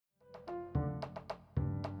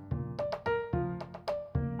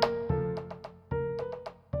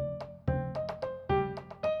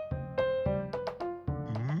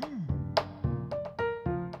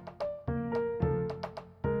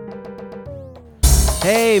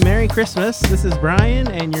Hey, Merry Christmas. This is Brian,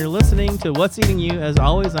 and you're listening to What's Eating You. As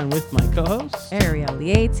always, I'm with my co-host, Ariel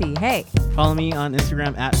Lieti. Hey. Follow me on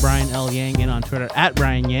Instagram at Brian L. Yang and on Twitter at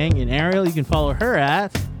Brian Yang. And Ariel, you can follow her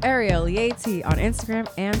at Ariel Lieti on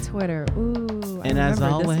Instagram and Twitter. Ooh, And as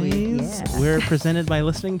always, yeah. we're presented by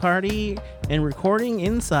Listening Party and recording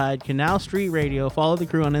inside Canal Street Radio. Follow the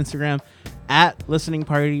crew on Instagram at Listening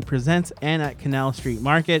Party Presents and at Canal Street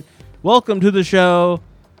Market. Welcome to the show,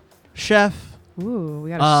 Chef. Ooh, we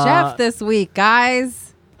got a chef this week,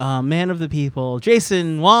 guys. Man of the people,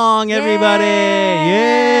 Jason Wong, everybody.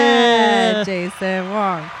 Yeah. Jason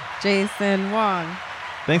Wong. Jason Wong.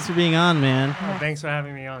 Thanks for being on, man. Oh, thanks for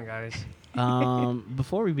having me on, guys.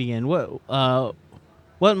 Before we begin, what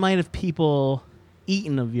might have people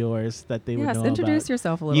eaten of yours that they would know introduce about?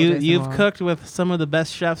 yourself a little. Jason You've Wong. cooked with some of the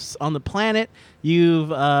best chefs on the planet. You've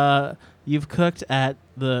cooked at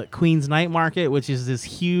the Queen's Night Market, which is this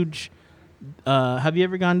huge. Have you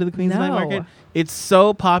ever gone to the Queen's Night Market? It's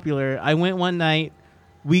so popular. I went one night.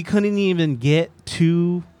 We couldn't even get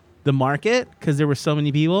to the market because there were so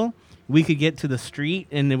many people. We could get to the street,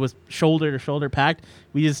 and it was shoulder to shoulder packed.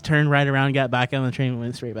 We just turned right around, got back on the train, and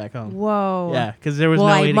went straight back home. Whoa. Yeah, because there was well,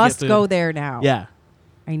 no way I to get must food. go there now. Yeah.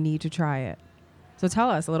 I need to try it. So tell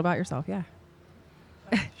us a little about yourself. Yeah.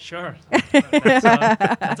 Sure.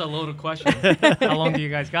 That's a loaded question. How long do you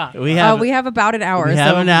guys got? We have about an hour. we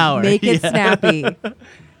have an hour. Make it Yeah. snappy.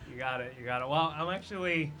 You got it. Well,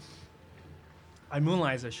 I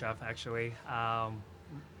moonlight as a chef, actually.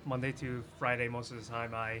 Monday to Friday, most of the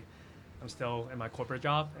time, I'm still in my corporate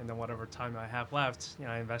job, and then whatever time I have left,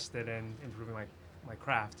 I invested in improving my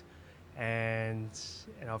craft. And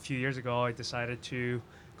a few years ago, I decided to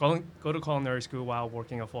go to culinary school while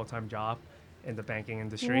working a full-time job in the banking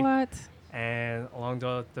industry. What? And along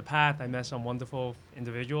the path, I met some wonderful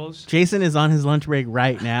individuals. Jason is on his lunch break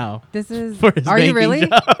right now. This is. For his Are you banking really?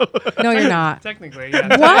 job. No, you're not. Technically, yeah.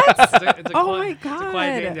 What? It's a Oh quiet- my god! It's a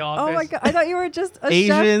quiet day in the office. Oh my god! I thought you were just a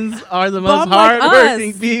chef. Asians are the most bum like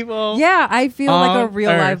hardworking us. people. Yeah, I feel like a on real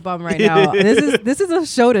Earth. life bum right now. This is a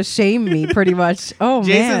show to shame me, pretty much. Oh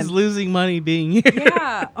Jason's man. losing money being here.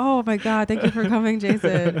 Yeah. Oh my god! Thank you for coming,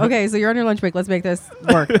 Jason. Okay, so you're on your lunch break. Let's make this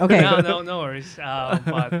work. Okay. No worries.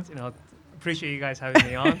 But appreciate you guys having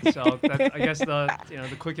me on. So I guess the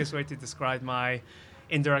quickest way to describe my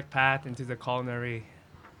indirect path into the culinary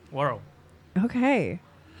world. Okay.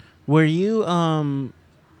 Were you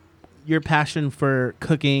your passion for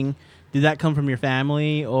cooking? Did that come from your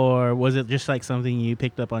family, or was it just like something you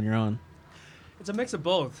picked up on your own? It's a mix of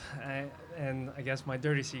both. And I guess my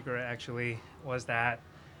dirty secret actually was that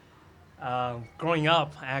growing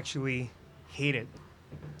up, I actually hated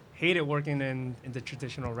working in the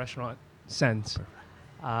traditional restaurant sense.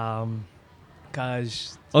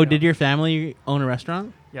 Because Did your family own a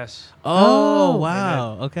restaurant? yes, Oh, Oh.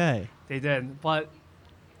 wow. Okay. they did. But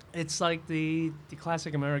it's like the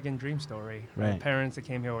classic American dream story. Right. Parents that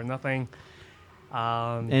came here with nothing.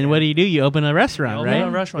 And what do? You open a restaurant, You open right?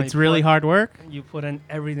 a restaurant, It's you really put- hard work. You put in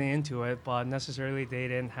everything into it, but necessarily they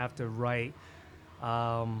didn't have the right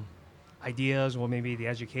ideas or maybe the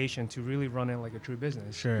education to really run it like a true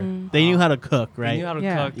business. Sure. Mm. They knew how to cook, right? They knew how to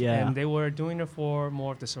Yeah. cook, Yeah. and they were doing it for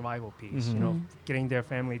more of the survival piece. Mhm. Getting their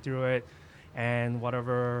family through it, and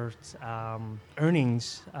whatever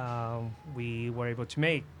earnings we were able to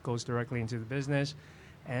make goes directly into the business,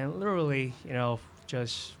 and literally,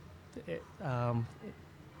 just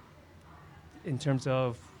in terms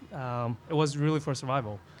of it was really for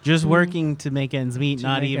survival. Just Mhm. working to make ends meet, To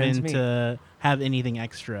not make ends even meet. to have anything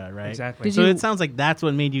extra, right? Exactly. Did So you- it sounds like that's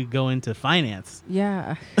what made you go into finance.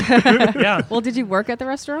 Yeah. Yeah. Well, did you work at the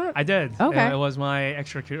restaurant? I did. Okay. It was my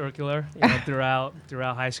extracurricular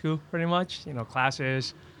throughout high school, pretty much.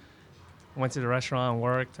 Classes. Went to the restaurant,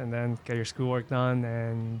 worked, and then get your schoolwork done,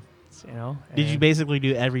 and Did you and basically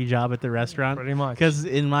do every job at the restaurant? pretty much? Because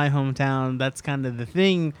in my hometown, that's kind of the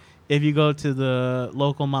thing. If you go to the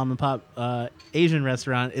local mom and pop Asian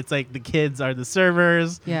restaurant, it's like the kids are the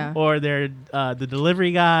servers, Yeah. or they're the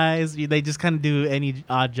delivery guys. They just kind of do any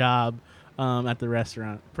odd job at the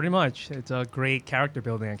restaurant. Pretty much. It's a great character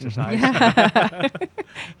building exercise. Yeah.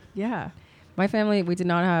 Yeah. My family, we did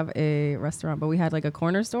not have a restaurant, but we had like a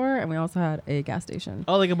corner store, and we also had a gas station.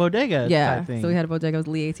 Oh, like a bodega Yeah. type thing. So we had a bodega, it was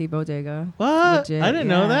Lieti Bodega. what? Legit, I didn't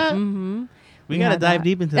know yeah. that. Mm-hmm. We We got to had dive that.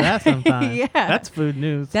 deep into that sometime. Yeah. That's food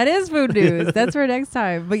news. That is food news. That's for next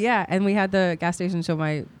time. But yeah, and we had the gas station. So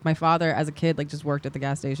my father, as a kid, like just worked at the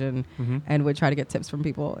gas station Mhm. and would try to get tips from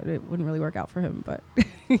people. It wouldn't really work out for him, but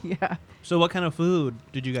yeah. So what kind of food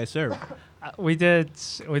did you guys serve? We did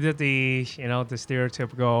the the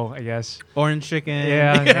stereotypical, I guess. Orange chicken.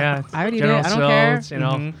 Yeah, yeah. I would eat it. General I don't care. Tso's,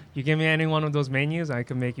 Mhm. you give me any one of those menus, I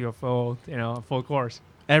can make you a full course.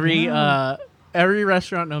 Every Wow. every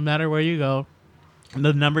restaurant, no matter where you go,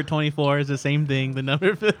 the number 24 is the same thing. The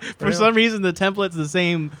number for Pretty some much. reason the template's the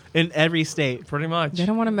same in every state. Pretty much. They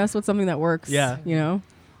don't want to mess with something that works. Yeah. You know?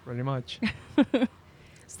 Pretty much.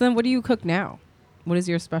 So then what do you cook now? What is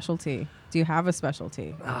your specialty? Do you have a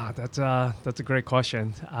specialty? That's a great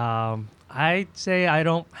question. I'd say I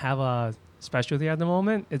don't have a specialty at the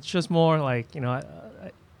moment. It's just more like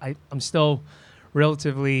I'm still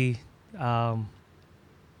relatively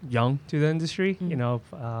young to the industry.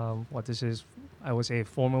 Mm. What this is, I would say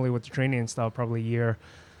formally with the training and stuff, probably year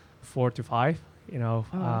 4 to 5. Oh,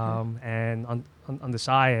 okay. And on the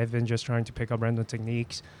side, I've been just trying to pick up random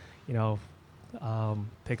techniques.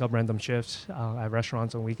 Pick up random shifts at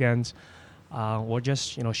restaurants on weekends. Or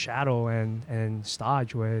just shadow and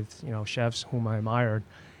stage with chefs whom I admired,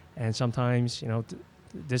 and sometimes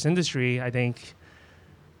this industry, I think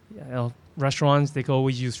restaurants, they can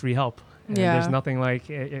always use free help. And Yeah. there's nothing like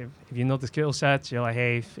if you know the skill sets, you're like,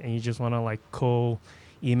 hey, and you just want to like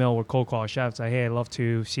email or cold call chefs, like, hey, I'd love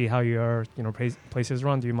to see how your places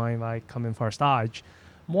run. Do you mind like coming for a stage?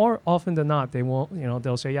 More often than not, they won't.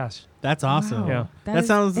 They'll say yes. That's awesome. Wow. Yeah. That is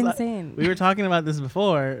sounds insane. We were talking about this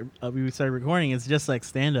before we started recording. It's just like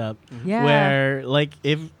stand up, Yeah. where like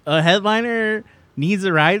if a headliner needs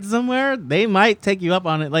a ride somewhere, they might take you up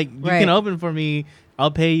on it. Like you Right. can open for me.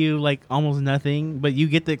 I'll pay you like almost nothing, but you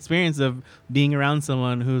get the experience of being around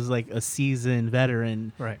someone who's like a seasoned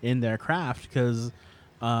veteran Right. in their craft. Because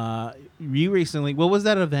you recently, what was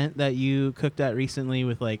that event that you cooked at recently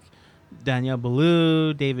with like Danielle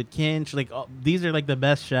Ballou, David Kinch? Like these are like the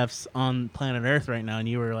best chefs on planet Earth right now, and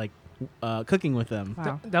you were like cooking with them.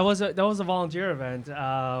 Wow. That was a volunteer event.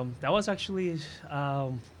 That was actually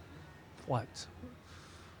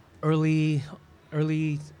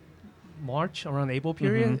early March, around the April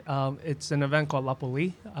period. It's an event called La Poli,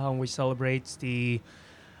 which celebrates the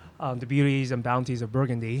beauties and bounties of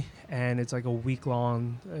Burgundy, and it's like a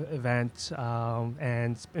week-long event.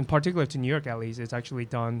 And in particular to New York, at least, it's actually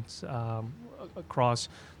done across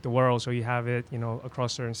the world. So you have it,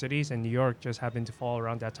 across certain cities, and New York just happened to fall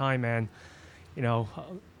around that time. And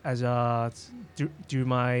through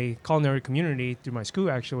my culinary community, through my school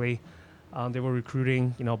actually, they were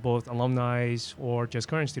recruiting, both alumni or just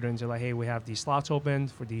current students. They're like, hey, we have these slots open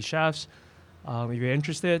for these chefs. If you're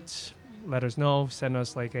interested, let us know. Send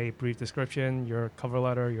us like a brief description, your cover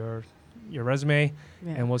letter, your resume,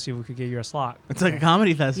 Yeah. and we'll see if we could get you a slot. It's like a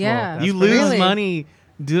comedy festival. Yeah. You That's lose really- money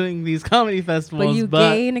doing these comedy festivals, But you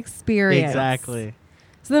gain experience. exactly.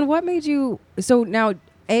 So then what made you, so now,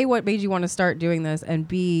 A, what made you want to start doing this? And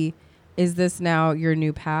B, is this now your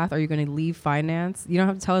new path? Are you going to leave finance? You don't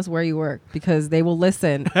have to tell us where you work because they will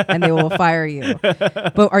listen and they will fire you.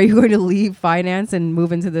 But are you going to leave finance and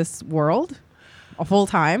move into this world full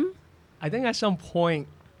time? I think at some point,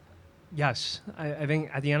 yes. I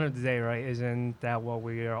think at the end of the day, right, isn't that what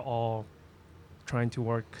we are all trying to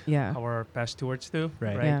work Yeah. our best towards to?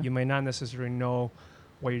 Right. Yeah. You may not necessarily know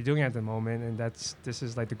what you're doing at the moment, and this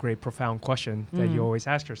is like the great profound question that you always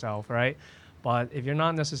ask yourself, right? But if you're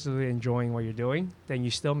not necessarily enjoying what you're doing, then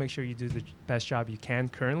you still make sure you do the best job you can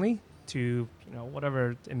currently to,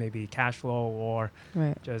 whatever it may be, cash flow or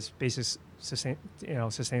Right. just basic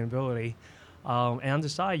sustainability. And on the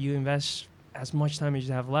side, you invest as much time as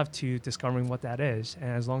you have left to discovering what that is. And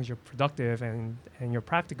as long as you're productive and you're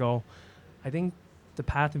practical, I think the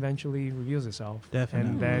path eventually reveals itself.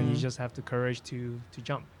 Definitely. And then you Mhm. just have the courage to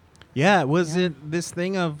jump. Yeah, was Yeah. it this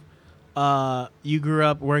thing of you grew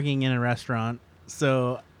up working in a restaurant,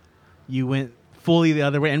 so you went fully the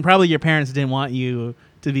other way, and probably your parents didn't want you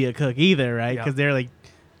to be a cook either, right? Yeah. Because they're like,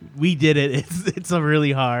 we did it. It's a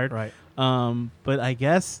really hard. Right. But I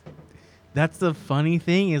guess that's the funny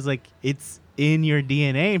thing is like it's in your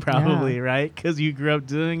DNA probably, right? Because you grew up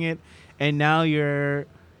doing it, and now you're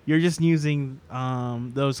just using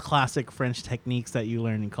those classic French techniques that you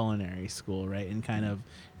learned in culinary school, right? And kind of,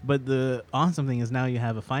 but the awesome thing is now you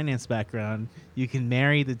have a finance background. You can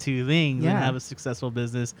marry the two things and Yeah. have a successful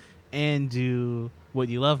business and do what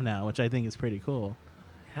you love now, which I think is pretty cool.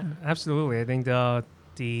 Absolutely. I think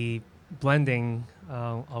the blending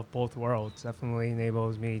of both worlds definitely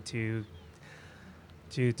enables me to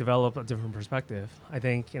develop a different perspective. I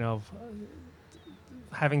think,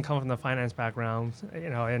 having come from the finance background,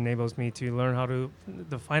 it enables me to learn how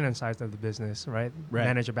the finance side of the business, right? Right.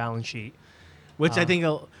 Manage a balance sheet. Which I think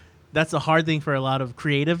that's a hard thing for a lot of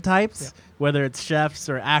creative types, whether it's chefs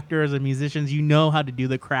or actors or musicians. You know how to do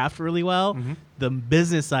the craft really well. The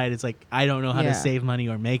business side is like, I don't know how to save money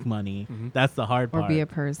or make money. That's the hard part. Or be a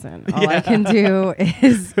person. All I can do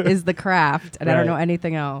is the craft, and I don't know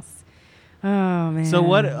anything else. Oh man. So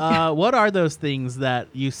what are those things that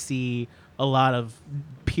you see a lot of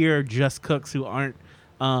pure just cooks who aren't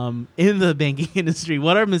in the banking industry?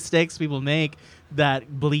 What are mistakes people make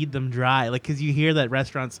that bleed them dry? Like, because you hear that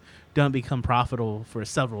restaurants don't become profitable for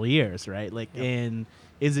several years, right? Like, and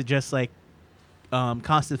is it just like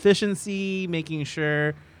cost efficiency, making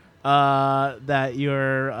sure that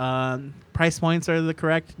your price points are the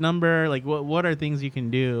correct number? Like, what are things you can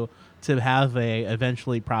do to have a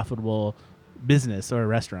eventually profitable business or a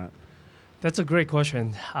restaurant? That's a great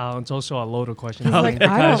question. It's also a loaded question. He's like,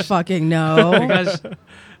 I don't fucking know. Because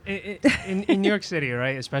in New York City,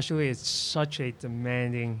 right, especially, it's such a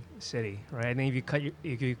demanding city, right? I think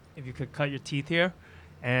if you could cut your teeth here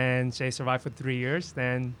and say survive for 3 years,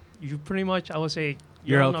 then you pretty much, I would say,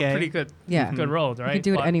 you're on okay. a pretty good road, right? You could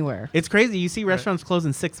do it anywhere. It's crazy. You see restaurants close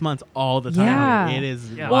in 6 months all the time. Yeah. It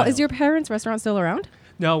is. Yeah. Well, is your parents' restaurant still around?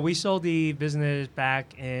 No, we sold the business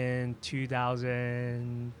back in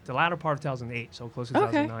 2000, the latter part of 2008, so close to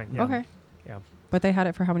 2009. Yeah. Okay. Yeah. But they had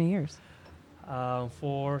it for how many years?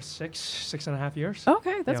 For six and a half years.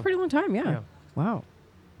 Okay, that's Yeah. a pretty long time. Yeah. Yeah. Wow.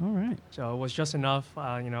 All right. So it was just enough.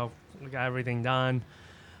 We got everything done.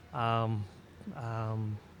 And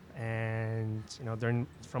during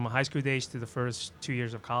from high school days to the first 2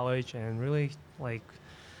 years of college, and really, like,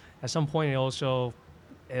 at some point it also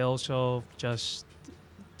just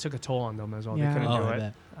took a toll on them as well. Yeah. They couldn't do I it.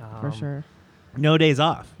 bet. For sure. No days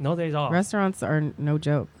off. No days off. Restaurants are no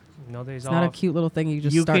joke. No days It's off. not a cute little thing you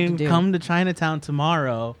just You start to can do. come to Chinatown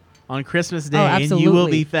tomorrow on Christmas Day, and absolutely. you will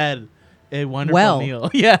be fed a wonderful Well. meal.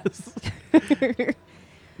 Yes.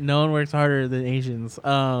 No one works harder than Asians.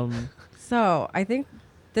 So I think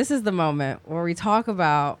this is the moment where we talk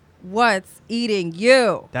about what's eating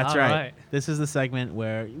you. That's All right. right. This is the segment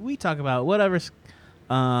where we talk about whatever's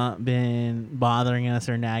been bothering us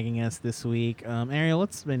or nagging us this week. Ariel,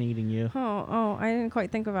 what's been eating you? Oh, I didn't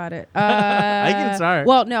quite think about it. I can start.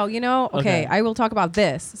 Well, no, okay, Okay. I will talk about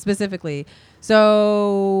this specifically.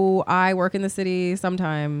 So I work in the city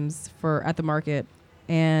sometimes at the market,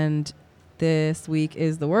 and this week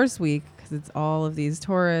is the worst week because it's all of these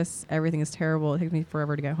tourists. Everything is terrible. It takes me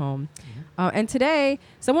forever to get home. And today,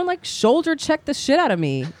 someone shoulder checked the shit out of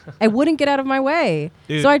me. I wouldn't get out of my way.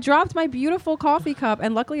 Dude. So I dropped my beautiful coffee cup,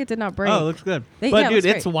 and luckily it did not break. Oh, it looks good. Yeah, But it dude,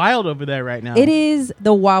 looks it's great. wild over there right now. It is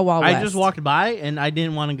the Wild Wild West. I just walked by and I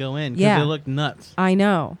didn't want to go in because Yeah. it looked nuts. I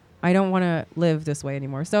know. I don't want to live this way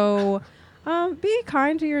anymore. So be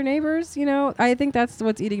kind to your neighbors. I think that's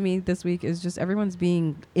what's eating me this week is just everyone's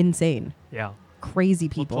being insane. Yeah. Crazy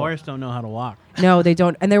Well, people. tourists don't know how to walk. No, they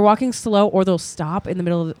don't. And they're walking slow or they'll stop in the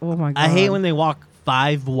middle of oh my God. I hate when they walk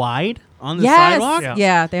 5 wide on the yes. sidewalk.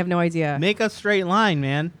 Yeah, they have no idea. Make a straight line,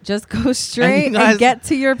 man. Just go straight and, guys- get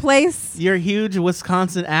to your place. Your huge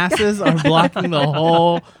Wisconsin asses are blocking the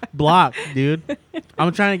whole block, dude.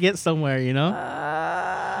 I'm trying to get somewhere,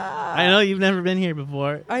 I know you've never been here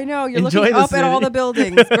before. I know. You're Enjoy looking the up at all city. the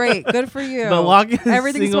buildings. Great. Good for you. But walking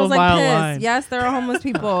Everything single smells like file piss. line. Yes, there are homeless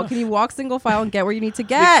people. Can you walk single file and get where you need to It's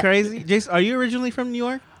get? crazy. Jason, are you originally from New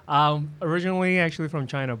York? Originally, actually from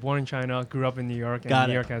China, born in China, grew up in New York, and Got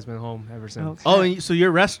New it. York has been home ever since. Okay. Oh, and so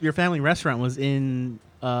your family restaurant was in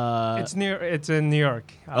It's in New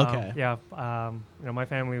York. Okay. Yeah. My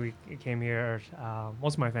family we came here.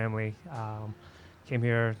 Most of my family came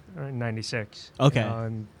here in '96. Okay.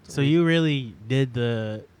 And so you really did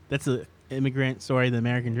that's the immigrant story, the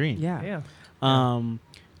American dream. Yeah. Yeah.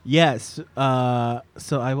 Yes.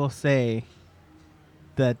 So I will say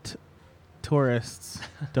that tourists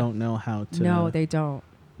don't know how to. No, they don't.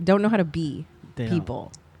 Don't know how to be they don't.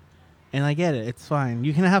 people. And I get it. It's fine.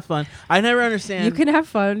 You can have fun. I never understand. You can have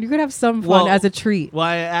fun. You can have some fun Well, as a treat.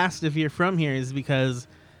 Why I asked if you're from here is because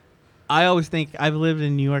I always think I've lived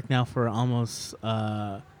in New York now for almost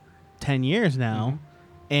 10 years now.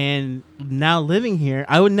 And now living here,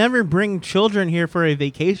 I would never bring children here for a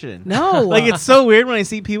vacation. No. Like, it's so weird when I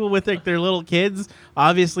see people with their little kids,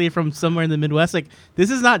 obviously from somewhere in the Midwest. Like, this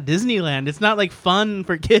is not Disneyland. It's not fun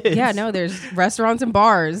for kids. Yeah, no, there's restaurants and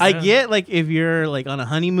bars. I get if you're on a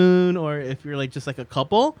honeymoon or if you're just a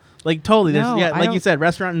couple, totally. No, There's, I like you don't- said,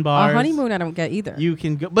 restaurant and bars. A honeymoon I don't get either. You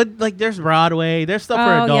can go, but there's Broadway. There's stuff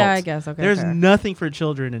for adults. Yeah, I guess. Okay. There's fair. nothing for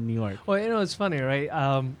children in New York. Well, it's funny, right?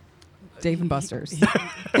 Dave and Buster's.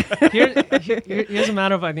 Here's a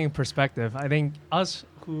matter of, I think, perspective. I think us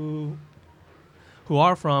who who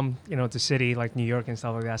are from the city like New York and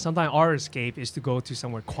stuff like that, sometimes our escape is to go to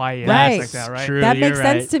somewhere quiet, Right. like that, right? True. That You're makes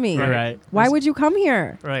right. sense to me. You're right. Why would you come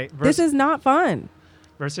here? Right. This is not fun.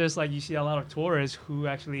 Versus like you see a lot of tourists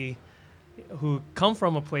who come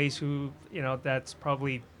from a place that's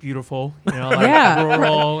probably beautiful, like Yeah.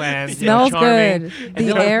 rural and Smells charming. good. And The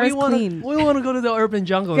they're like, air we is wanna- clean. We want to go to the urban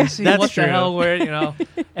jungle and see That's what true. the hell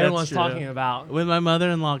everyone's true. talking about. When my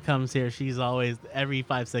mother-in-law comes here, she's always every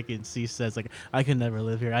 5 seconds she says like, "I could never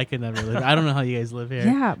live here. I could never live here. I don't know how you guys live here."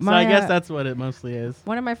 Yeah, So I my, guess that's what it mostly is.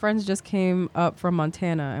 One of my friends just came up from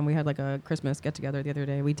Montana, and we had like a Christmas get together the other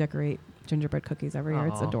day. We decorate gingerbread cookies every year.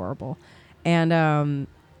 It's Aw. adorable. And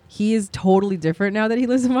he is totally different now that he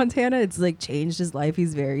lives in Montana. It's like changed his life.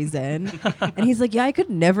 He's very zen. And he's like, yeah, I could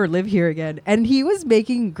never live here again. And he was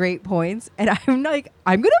making great points. And I'm like,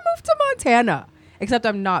 I'm going to move to Montana. Except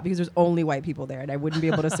I'm not, because there's only white people there and I wouldn't be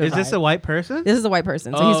able to survive. Is this a white person? This is a white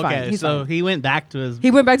person, so Oh, he's okay. fine. He's so fine. he went back to his.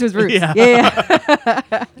 He went back to his roots. Yeah.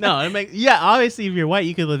 Yeah. No, obviously, if you're white,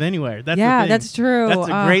 you could live anywhere. That's the Yeah, thing. that's true. That's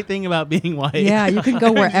a great thing about being white. Yeah, you can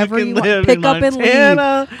go wherever can you want. live Pick in up and leave.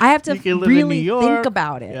 Montana. I have to You can live in really New York. think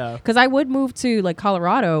about it. Yeah. Because I would move to like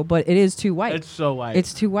Colorado, but it is too white. It's so white.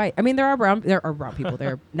 It's too white. I mean, there are brown people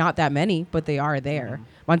there. Not that many, but they are there.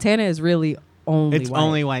 Montana is really only It's white.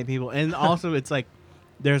 only white people, and also it's like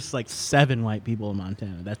there's like 7 white people in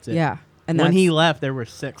Montana. That's it. Yeah. And when that's- he left, there were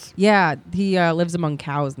 6. Yeah, he lives among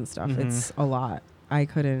cows and stuff. Mhm. It's a lot. I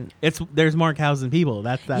couldn't. There's more cows than people.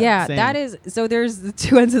 That's that. Yeah, saying. that is. So there's the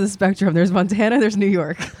two ends of the spectrum. There's Montana. There's New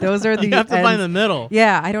York. Those are the. You have to ends. find the middle.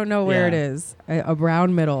 Yeah, I don't know where it Yeah. is. A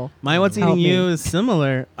brown middle. My What's Help Eating You me. is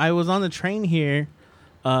similar. I was on the train here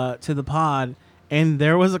to the pod, and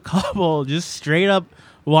there was a couple just straight up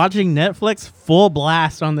watching Netflix full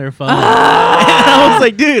blast on their phone. And I was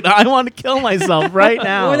like, dude, I want to kill myself right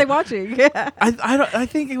now. What were they watching? Yeah. I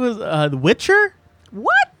think it was The Witcher.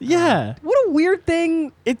 What? Yeah. What a weird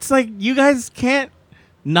thing. It's like you guys can't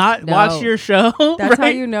not No. watch your show. That's how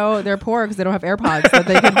right? you know they're poor, because they don't have AirPods that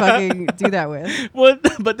they can fucking do that with.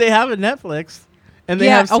 But they have a Netflix, and they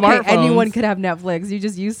have okay. smartphones. Anyone could have Netflix. You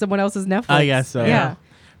just use someone else's Netflix. I guess so. Yeah.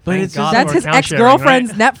 But Thank it's God just That's we're his account sharing,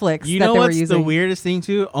 ex-girlfriend's Netflix you that know they were what's using. the weirdest thing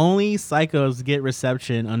too? Only psychos get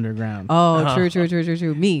reception underground. Oh, Uh-huh.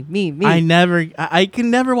 true. Me. I can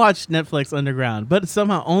never watch Netflix underground, but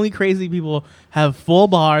somehow only crazy people have full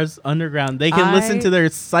bars underground. They can listen to their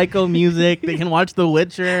psycho music. They can watch The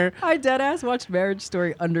Witcher. I deadass watched Marriage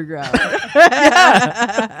Story underground,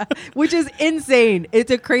 which is insane.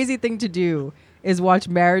 It's a crazy thing to do. Is watch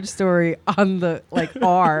Marriage Story on the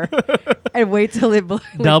R and wait till it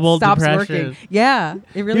Double stops depression. working. Yeah,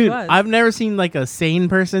 it really Dude, was. I've never seen like a sane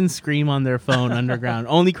person scream on their phone underground.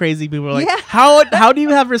 Only crazy people are like, Yeah. how do you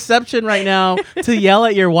have reception right now to yell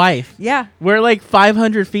at your wife? yeah. We're like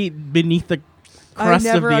 500 feet beneath the crust I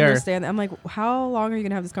of never the earth. understand. I'm like, how long are you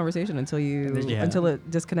gonna have this conversation until Yeah. until it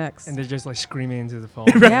disconnects? And they're just like screaming into the phone.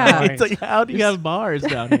 Yeah. It's like, how do you have bars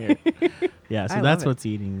down here? Yeah, so I that's love it. what's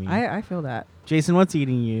eating me. I feel that. Jason, what's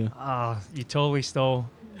eating you? You totally stole.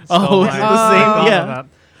 Oh, my- it's the same- thought yeah. of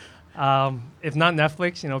that. If not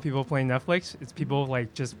Netflix, people playing Netflix, it's people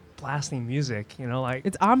like just blasting music. Like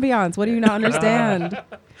It's ambiance. What do you not understand?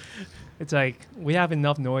 it's like we have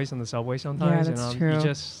enough noise on the subway sometimes. that's You true.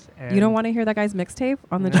 just You don't want to hear that guy's mixtape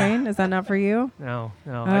on the train? Is that not for you? No.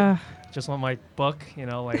 Ugh. I just want my book.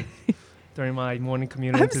 Like during my morning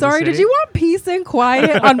commute. I'm into the sorry. Did city. you want peace and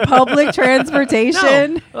quiet on public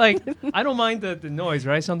transportation? No, like I don't mind the noise,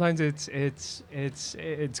 right? Sometimes it's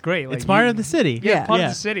great. Like It's part of the city. Yeah. part of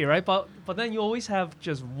the city, right? But then you always have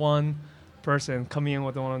just one person coming in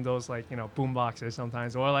with one of those boom boxes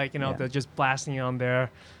sometimes, or Yeah. they're just blasting on their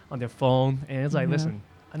phone, and it's like, Mhm. listen,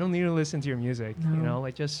 I don't need to listen to your music, No.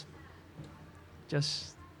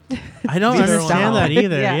 just I don't Leave it understand alone. that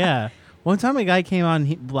either. Yeah. Yeah. One time a guy came on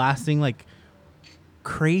blasting like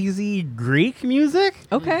crazy Greek music.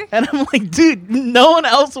 Okay. And I'm like, dude, no one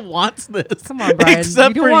else wants this. Come on, Brian.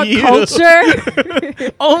 Except you for don't want you.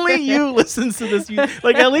 culture? Only you listens to this music.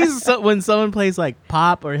 Like, at least when someone plays like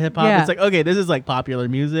pop or hip hop, Yeah. it's like, okay, this is like popular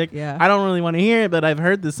music. Yeah. I don't really want to hear it, but I've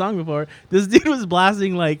heard this song before. This dude was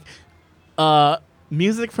blasting like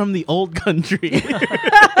music from the old country.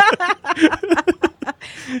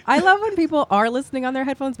 I love when people are listening on their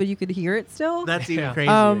headphones, but you could hear it still. That's even Yeah.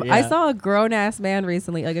 crazier. I yeah. saw a grown ass man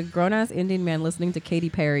recently, like a grown ass Indian man listening to Katy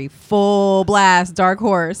Perry, full blast, Dark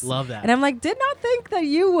Horse. Love that. And I'm like, did not think that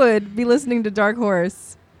you would be listening to Dark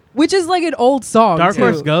Horse, which is like an old song. Dark too.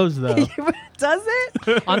 Horse goes though. Does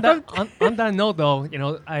it? On that note, though,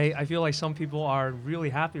 I feel like some people are really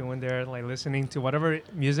happy when they're like listening to whatever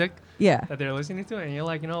music Yeah. that they're listening to, and you're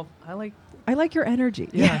like, I like your energy.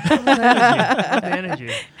 yeah, the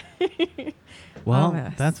energy. Well,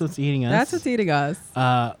 mess. that's what's eating us. That's what's eating us.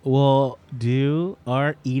 We'll do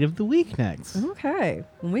our eat of the week next. Okay.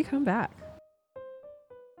 When we come back.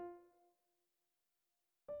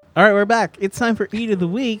 All right, we're back. It's time for eat of the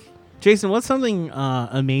week. Jason, what's something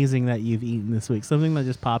amazing that you've eaten this week? Something that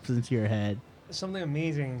just pops into your head. Something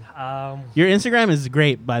amazing. Your Instagram is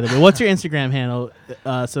great, by the way. What's your Instagram handle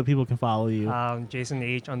so people can follow you? Jason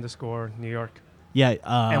H_New York. Yeah,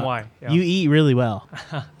 NY. Yeah. You eat really well.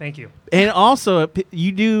 Thank you. And also,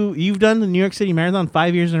 you've done the New York City Marathon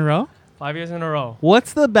 5 years in a row? 5 years in a row.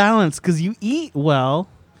 What's the balance? Because you eat well.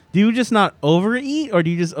 Do you just not overeat, or do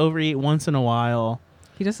you just overeat once in a while?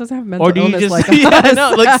 He just doesn't have mental Or do you illness just like yeah, us.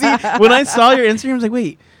 no, like see, when I saw your Instagram, I was like,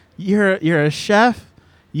 wait, you're a chef.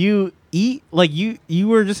 You eat like you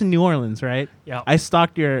were just in New Orleans, right? Yeah. I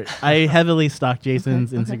heavily stalked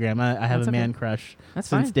Jason's Okay. Instagram. I have That's a man okay. crush That's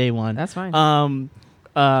since fine. day one. That's fine.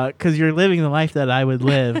 Because you're living the life that I would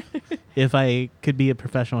live if I could be a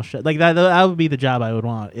professional chef. Like that would be the job I would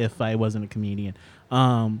want if I wasn't a comedian.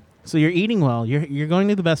 So you're eating well. You're going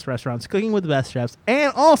to the best restaurants, cooking with the best chefs,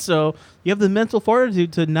 and also you have the mental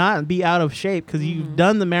fortitude to not be out of shape because you've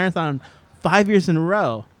done the marathon 5 years in a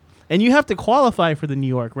row, and you have to qualify for the New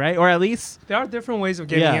York, right? Or at least There are different ways of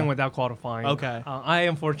getting Yeah. in without qualifying. Okay. I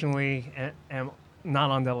unfortunately am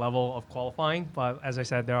not on that level of qualifying, but as I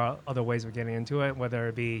said, there are other ways of getting into it, whether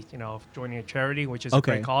it be, joining a charity, which is a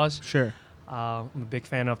great cause. Sure. I'm a big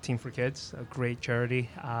fan of Team for Kids, a great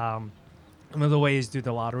charity. Another way is do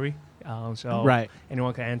the lottery. So Right.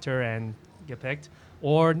 anyone can enter and get picked.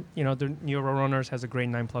 Or, the New York Runners has a great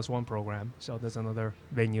 9+1 program. So there's another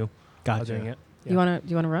venue Gotcha. of doing it. Do you want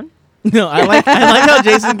to run? No, I like how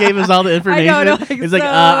Jason gave us all the information. I know, He's like,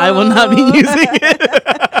 I will not be using it.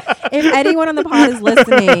 If anyone on the pod is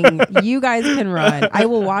listening, you guys can run. I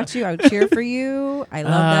will watch you. I will cheer for you. I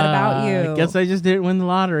love that about you. I guess I just didn't win the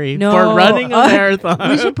lottery No. for running a marathon.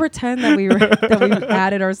 We should pretend that we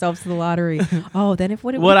added ourselves to the lottery. Oh, then if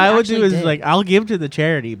what if I we would do actually is did? like I'll give to the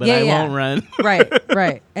charity, but Yeah, I yeah. won't run.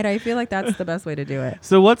 right. And I feel like that's the best way to do it.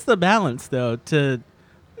 So what's the balance though?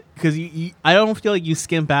 Because I don't feel like you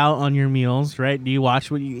skimp out on your meals, right? Do you watch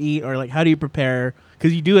what you eat, or like how do you prepare?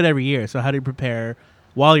 Because you do it every year. So how do you prepare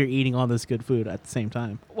while you're eating all this good food at the same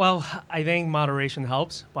time? Well, I think moderation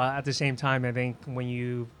helps, but at the same time, I think when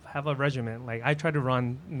you have a regimen, like I try to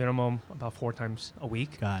run minimum about 4 times a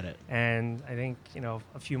week. Got it. And I think,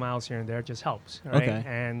 a few miles here and there just helps, right? Okay.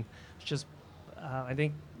 And it's just, I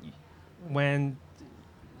think when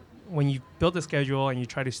you build a schedule and you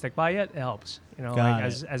try to stick by it, it helps. Got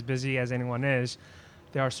As busy as anyone is,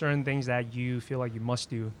 there are certain things that you feel like you must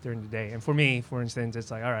do during the day. And for me, for instance,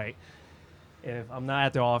 it's like, all right, if I'm not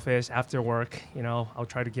at the office after work, I'll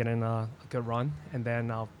try to get in a good run, and then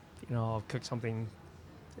I'll cook something,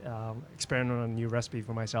 experiment on a new recipe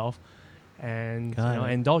for myself, and Got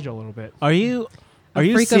it. indulge a little bit. Are you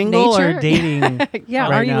freak of single or nature? dating? Yeah,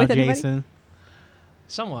 right are you now, with anybody? Jason?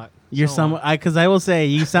 Somewhat. You're somewhat. Because I will say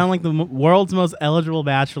you sound like the world's most eligible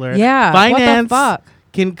bachelor. Yeah. Finance, What the fuck?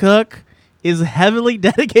 can cook, is heavily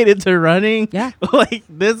dedicated to running. Yeah. Like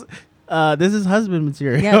this. This is husband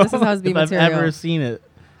material. Yeah, this is husband if I've material. ever seen it.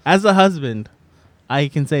 As a husband, I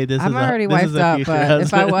can say this I'm is already this is wiped a up, future but husband.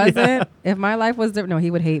 if I wasn't, Yeah. if my life was different, no, he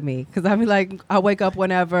would hate me because I'd be like, I'll wake up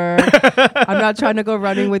whenever. I'm not trying to go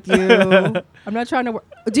running with you. I'm not trying to.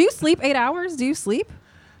 Do you sleep 8 hours? Do you sleep?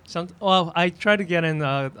 Well, I try to get in.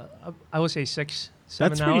 I would say 6, 7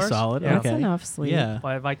 That's hours. pretty solid. Yeah. That's Okay. enough sleep. Yeah.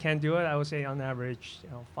 But if I can't do it, I would say on average,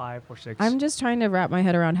 5 or 6. I'm just trying to wrap my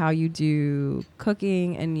head around how you do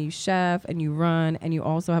cooking and you chef and you run and you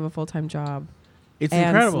also have a full-time job It's and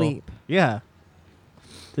incredible. sleep. Yeah.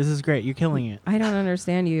 This is great. You're killing it. I don't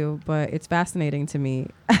understand you, but it's fascinating to me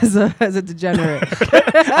as a degenerate.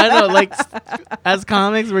 I know, like, as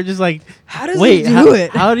comics, we're just like, How does wait, he do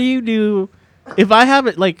it? How do you do? If I have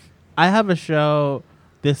it, like, I have a show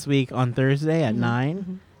this week on Thursday at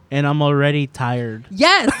 9, and I'm already tired.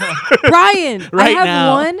 Yes, Brian. I Right have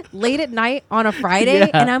now. one late at night on a Friday, Yeah.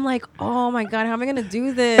 and I'm like, oh my god, how am I gonna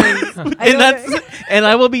do this? And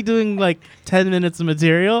I will be doing like 10 minutes of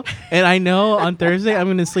material, and I know on Thursday I'm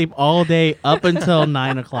going to sleep all day up until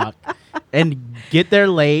 9 o'clock. and get there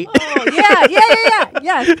late. Oh,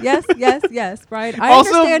 yes, Brian. I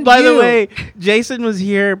Also, understand by the you. way, Jason was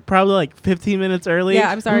here probably like 15 minutes early. Yeah,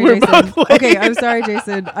 I'm sorry, We were Jason. both late. Okay, I'm sorry,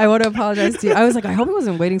 Jason. I want to apologize to you. I was like, I hope he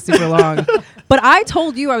wasn't waiting super long. But I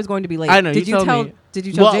told you I was going to be late. I know, Did you you told tell? me. Did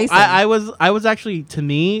you tell Well, Jason? I was actually, to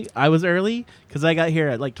me, I was early because I got here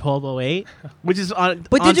at like 12:08, which is on.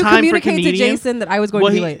 But on did you time for communicate to Canadian. Jason that I was going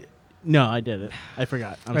Well, to be he- late? No, I didn't. I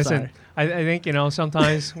forgot. I'm Listen, sorry. I think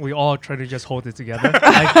sometimes we all try to just hold it together.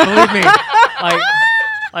 Like, believe me,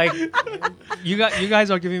 like you guys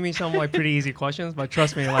are giving me some like pretty easy questions, but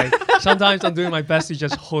trust me, like sometimes I'm doing my best to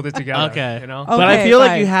just hold it together. Okay. You know, But I Okay, feel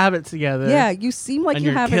like fine. you have it together. Yeah, you seem like And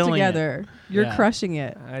you you're have it killing it. together. You're Yeah. crushing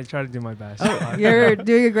it. I try to do my best. Oh, but- you're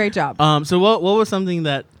doing a great job. So what was something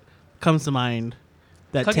that comes to mind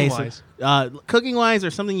that Cooking-wise? cooking wise,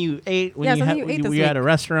 or something you ate when Yeah, you something you ate this were at a week.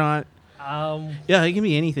 restaurant? Yeah, it can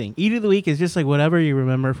be anything. Eat of the week is just like whatever you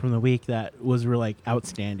remember from the week that was like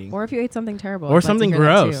outstanding, Or if you ate something terrible. or I'd like to something hear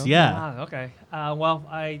that gross. too. Yeah. Okay. Well,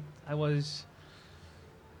 I was.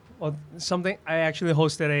 Well, something I actually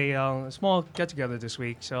hosted a small get together this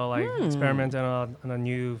week, so like experimenting on a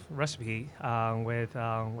new recipe with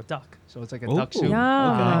duck. So it's like a duck Ooh. soup.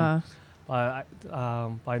 Yeah.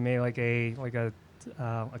 I made like a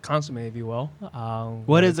consomme, if you will.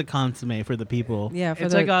 What is a consomme for the people? Yeah, for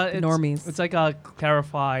It's the like a normies. It's like a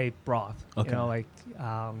clarified broth. Okay. You know, like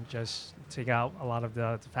just take out a lot of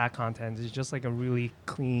the fat content. It's just like a really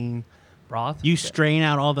clean broth. You strain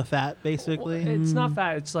out all the fat, basically. It's not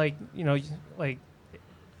fat. It's like, you know, like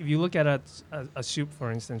if you look at a soup, for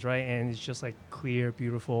instance, right, and it's just like clear,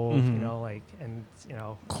 beautiful, you Mhm. know, like, and you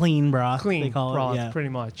know, Clean broth. clean they call broth, it. Yeah. pretty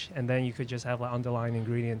much. And then you could just have like underlying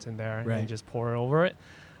ingredients in there Right. and just pour it over it.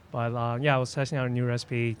 But yeah, I was testing out a new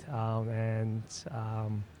recipe and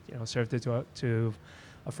you know, served it to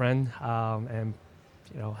a friend and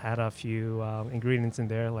you know, had a few ingredients in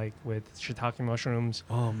there, like with shiitake mushrooms,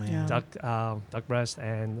 Oh man. Yeah. duck breast,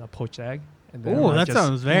 and a poached egg. And Oh, I that just-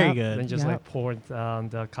 sounds very Yep. good. Then just Yep. like poured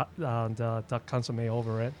the duck consomme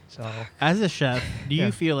over it. So As a chef, do you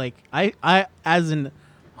Yeah. feel like I as an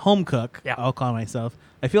home cook, Yeah. I'll call myself,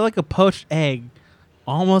 I feel like a poached egg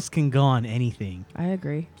almost can go on anything. I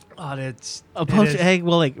agree. it's A it poached is- egg,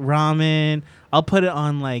 well, like ramen. I'll put it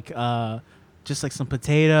on like just like some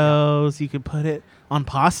potatoes. You could put it on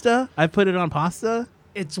pasta. I put it on pasta.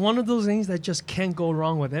 It's one of those things that just can't go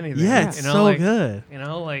wrong with anything. Yeah, it's you know, so like, good. You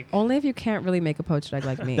know, like Only if you can't really make a poached egg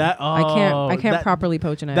like me. That- I oh, can't that- properly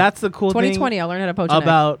poach an egg. That's the cool 2020. thing I'll learn how to poach an egg.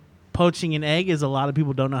 about poaching an egg is a lot of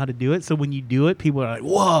people don't know how to do it. So when you do it, people are like,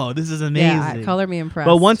 "Whoa, this is amazing!" Yeah, color me impressed.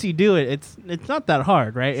 But once you do it, it's not that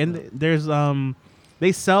hard, right? And there's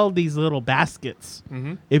they sell these little baskets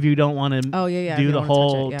mhm. if you don't want to Oh, yeah, if do you the don't wanna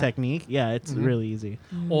touch it, whole yeah. technique. Yeah, it's Mhm. really easy.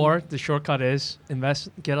 Or the shortcut is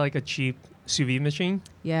get like a cheap sous vide machine,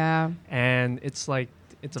 Yeah. and it's like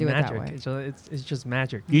it's Do a it that magic. way. It's just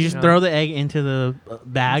magic. You just know? throw the egg into the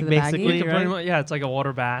bag, Into the baggie? basically, You can right? pretty much, yeah, it's like a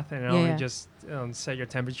water bath, you know, Yeah, and yeah. just set your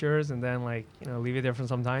temperatures and then like, you know, leave it there for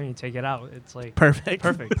some time and you take it out. It's like Perfect.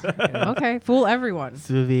 perfect. you know? Okay. Fool everyone.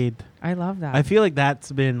 Sous vide. I love that. I feel like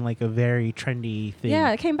that's been like a very trendy thing.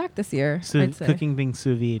 yeah, it came back this year. I'd say. Cooking being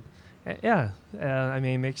sous vide. Yeah, I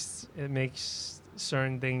mean, it makes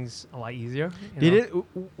certain things a lot easier. you Did know?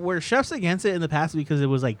 it? Were chefs against it in the past because it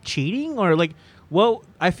was like cheating, or like? Well,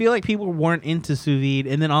 I feel like people weren't into sous vide,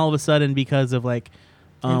 and then all of a sudden, because of like,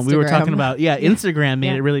 we were talking Instagram. about, Instagram made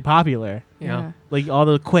Yeah. it really popular. You know? Like all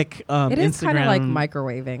the quick It is Instagram. kind of like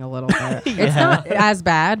microwaving a little bit. Yeah. It's not as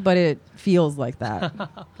bad, but it feels like that,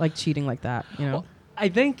 like cheating like that. You know. Well, I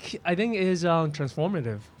think it is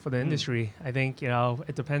transformative for Hmm. the industry. I think, you know,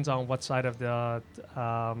 it depends on what side of the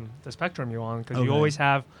spectrum you're on, because Okay. you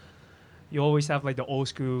always have like the old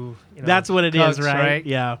school. You know, That's what it is, cooks, right?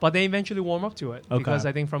 Yeah. But they eventually warm up to it Okay. because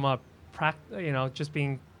I think from a just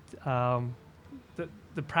being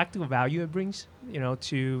the practical value it brings, you know,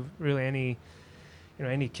 to really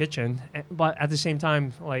any kitchen. But at the same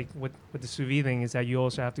time, like with the sous vide thing, is that you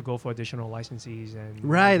also have to go for additional licenses and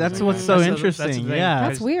Right, that's what's so the interesting, thing, yeah.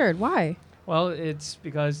 That's weird. Why? Well, it's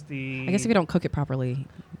because the I guess if you don't cook it properly,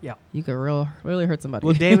 Yeah. you could really hurt somebody.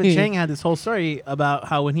 Well, David Chang had this whole story about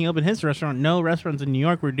how when he opened his restaurant, no restaurants in New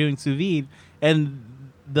York were doing sous vide, and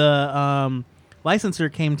the licensor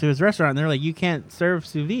came to his restaurant and they're like, "You can't serve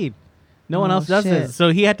sous vide. No one Oh, else does shit. this." So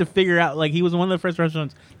he had to figure out, like, he was one of the first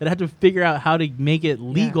restaurants that had to figure out how to make it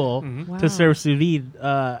legal Mhm. Wow. to serve sous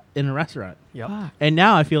vide in a restaurant. Yep. Fuck. And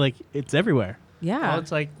now I feel like it's everywhere. Yeah. Well,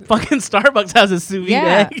 it's like Fucking Starbucks has a sous vide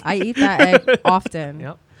yeah, egg. I eat that egg often.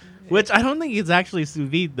 yep. Which I don't think it's actually sous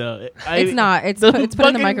vide though. It's not. It's the put in the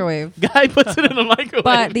fucking microwave. Guy puts it in the microwave.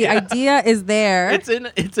 But the yeah. idea is there.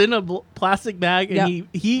 It's in a plastic bag, and Yep.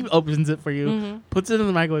 he opens it for you, Mhm. puts it in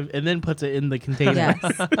the microwave, and then puts it in the container.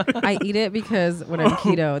 Yes. I eat it because when I'm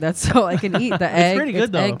keto, that's all I can eat. The egg, pretty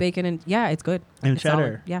good, though. egg, bacon, and yeah, it's good. And It's solid.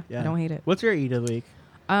 cheddar. Yeah, I don't hate it. What's your eat of the week?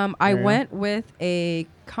 I Ariel? went with a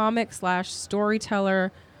comic /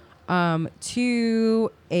 storyteller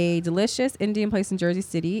to a delicious Indian place in Jersey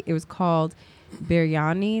City. It was called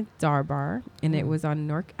Biryani Darbar, and it was on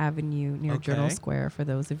Newark Avenue near Journal Okay. Square. For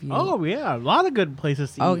those of you, Oh yeah, a lot of good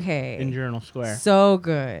places to Okay. eat in Journal Square. so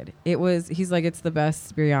good. It was. He's like, it's the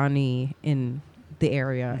best biryani in the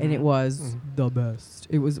area, and it was the best.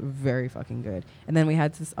 It was very fucking good. And then we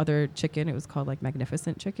had this other chicken. It was called like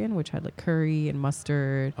Magnificent Chicken, which had like curry and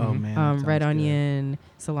mustard, Oh man, that sounds red good. onion,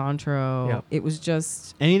 cilantro. Yep. It was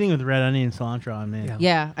just Anything with red onion and cilantro on me. Yeah.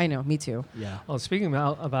 yeah. I know. Me too. Yeah. Well, speaking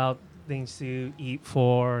about things to eat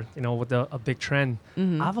for, with a big trend,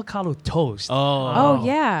 Mhm. avocado toast. Oh. Oh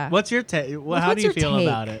yeah. What's your take? How what's do you your feel take?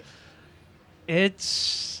 about it?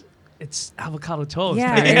 It's avocado toast.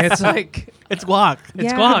 Yeah, I mean, it's like It's guac. it's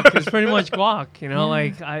Yeah. guac. It's pretty much guac.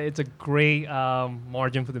 Yeah. It's a great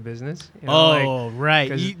margin for the business. Oh right.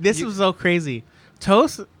 'cause This you- was so crazy.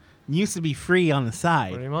 Toast used to be free on the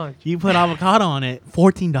side. pretty much. You put avocado on it,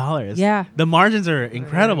 $14. Yeah. The margins are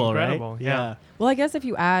incredible, Incredible, right? yeah. Well, I guess if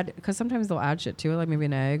you add, because sometimes they'll add shit to it, like maybe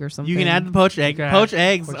an egg or something. You can add the poached egg. can add Poached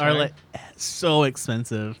eggs poached are egg. like so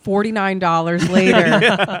expensive. $49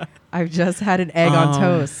 later. I've just had an egg on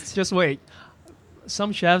toast. Just wait.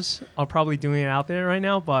 Some chefs are probably doing it out there right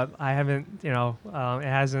now, but I haven't. It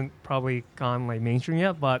hasn't probably gone like mainstream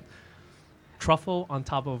yet. But truffle on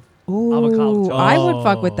top of avocado Ooh, toast. I would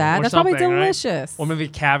fuck with that. Or That's probably something, right? delicious. Or maybe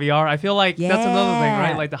caviar. I feel like that's another thing, Yeah.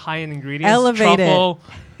 right? Like the high-end ingredients. Elevate it. truffle,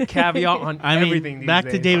 caviar on I mean, everything. these back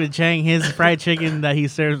to days. David Chang, his fried chicken that he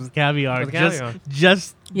serves with caviar, With caviar.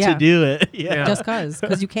 just Yeah. to do it. Yeah. Yeah. Just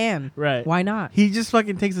because you can. Right. Why not? He just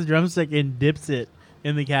fucking takes a drumstick and dips it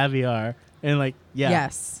in the caviar. And like, yeah,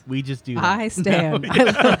 Yes. we just do that. I stand. No, I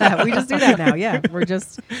love that. We just do that now. Yeah. We're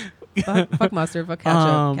just fuck mustard, fuck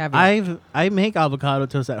ketchup, caviar. I make avocado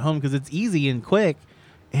toast at home because it's easy and quick.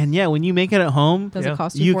 And yeah, when you make it at home, Does Yeah. it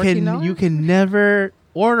cost you $14? you can never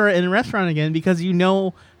order it in a restaurant again because you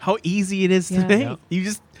know how easy it is to Yeah. make. Yeah. You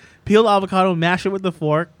just peel the avocado, mash it with the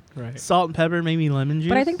fork, Right. salt and pepper, maybe lemon juice.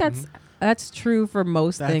 But I think that's true for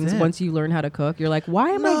most That's things. it. Once you learn how to cook, you're like, why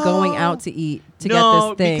am I going out to eat to no,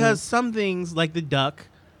 get this thing? because some things like the duck,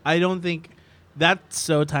 I don't think that's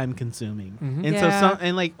so time consuming. Mhm. And Yeah. so some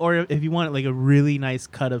and like, or if you want like a really nice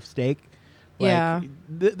cut of steak, like, Yeah.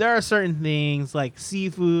 there are certain things like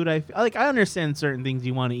seafood. I understand certain things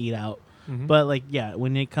you want to eat out, Mhm. but like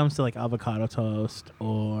when it comes to like avocado toast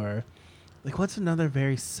or like what's another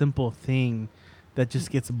very simple thing that just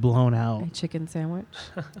gets blown out? A chicken sandwich.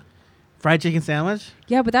 Fried chicken sandwich.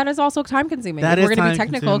 Yeah, but that is also time consuming. That If is we're gonna be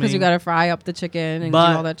technical because you time-consuming. got to fry up the chicken and do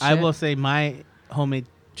all that But shit. I will say my homemade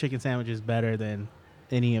chicken sandwich is better than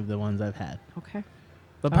any of the ones I've had. Okay.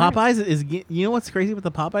 But All right. Popeyes you know what's crazy with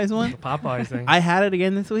the Popeyes one? The Popeyes thing. I had it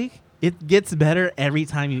again this week. It gets better every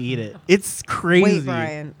time you eat it. It's crazy. Wait,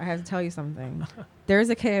 Brian, I have to tell you something. There's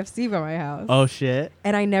a KFC by my house. Oh shit.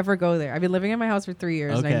 And I never go there. I've been living in my house for 3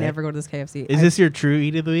 years and I Okay. never go to this KFC. Is this your true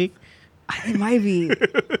eat of the week? It might be.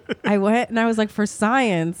 I went and I was like, for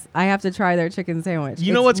science, I have to try their chicken sandwich.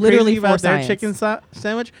 You know It's what's literally crazy about for their science. chicken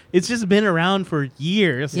sandwich? It's just been around for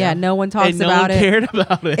years. Yeah, no one talks and no about one it. cared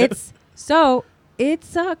about it.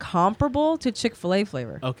 It's comparable to Chick-fil-A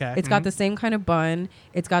flavor. Okay. It's got the same kind of bun.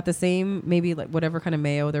 It's got the same maybe like whatever kind of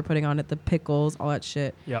mayo they're putting on it, the pickles, all that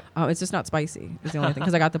shit. Yep. It's just not spicy. Is the only thing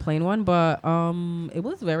because I got the plain one, but it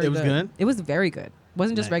was very. It was good? It was very good. It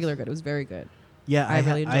wasn't just Nice. regular good. It was very good. Yeah, I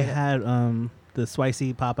really I enjoyed it. had the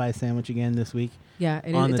spicy Popeye sandwich again this week Yeah,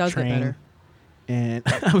 and on it the does train. get better. And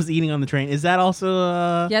I was eating on the train. Is that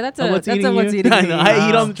also Yeah, that's a a what's that's eating a what's you? eating I me. know. I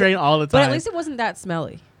eat on the train all the time. But at least it wasn't that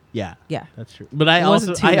smelly. yeah, Yeah. that's true. But I It also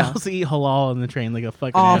wasn't tuna. eat halal on the train like a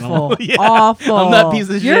fucking Awful. animal. Yeah. Awful. I'm that piece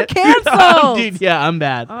of You're shit. canceled. Dude, yeah, I'm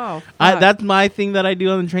bad. Oh, fuck. That's my thing that I do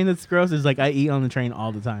on the train that's gross is like I eat on the train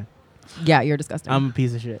all the time. yeah, you're disgusting. I'm a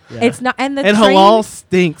piece of shit. Yeah. It's not, and the and train, halal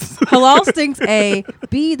stinks. halal stinks. A,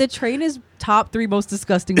 B. The train is top 3 most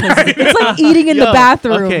disgusting places. It's like eating in the Yo,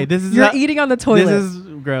 bathroom. okay, this is you're not- eating on the toilet. This is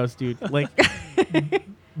gross, dude. Like,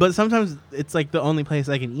 but sometimes it's like the only place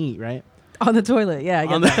I can eat, right? on the toilet. Yeah, I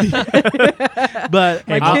get On that. but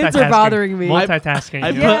My Hey, kids are multitasking. bothering me. Multitasking. I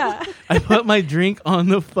you know? put Yeah. I put my drink on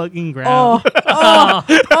the fucking ground. Oh, oh,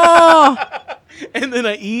 oh. and then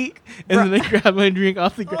I eat, and then I grab my drink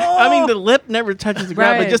off the ground. I mean, the lip never touches the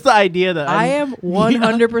ground, but Right. just the idea that I am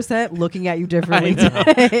 100% looking at you differently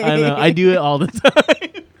today. I know. I do it all the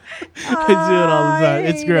time. I do it all the time.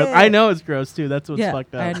 It's hate gross. it. I know it's gross too. That's what's Yeah,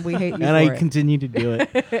 fucked up. and we hate you and for I it. continue to do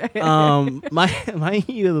it. My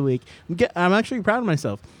eat of the week. I'm actually proud of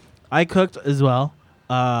myself. I cooked as well.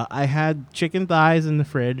 I had chicken thighs in the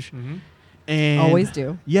fridge, Mm-hmm. and Always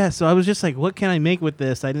do. Yeah, so I was just like, what can I make with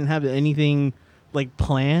this? I didn't have anything like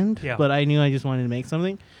planned, Yeah. but I knew I just wanted to make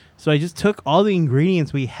something. So I just took all the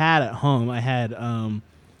ingredients we had at home. I had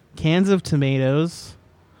cans of tomatoes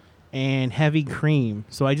and heavy cream.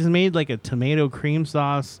 So I just made like a tomato cream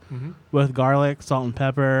sauce Mm-hmm. with garlic, salt, and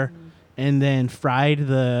pepper, and then fried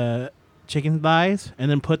the chicken thighs, and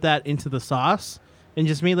then put that into the sauce, and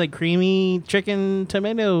just made like creamy chicken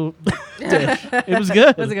tomato dish. It was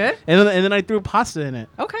good. Was it good? And then I threw pasta in it.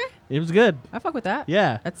 Okay. It was good. I fuck with that.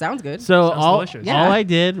 Yeah. That sounds good. So Sounds all delicious. Yeah. all I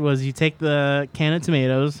did was you take the can of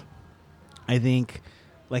tomatoes, I think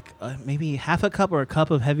like maybe half a cup or a cup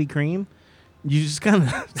of heavy cream. You just kind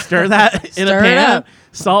of stir that in a Stir it pan. up.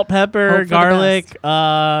 Salt, pepper, Hope for the garlic,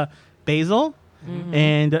 basil. Mhm.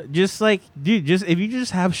 And just like, dude, just if you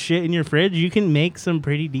just have shit in your fridge, you can make some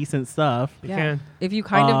pretty decent stuff. You Yeah. can. If you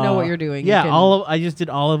kind of know what you're doing. Yeah, you can, I just did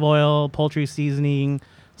olive oil, poultry seasoning,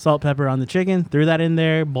 salt, pepper on the chicken, threw that in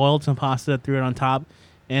there, boiled some pasta, threw it on top.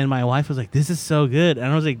 And my wife was like, "This is so good," and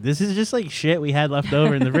I was like, "This is just like shit we had left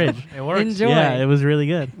over in the fridge." It works. Enjoy. Yeah, it was really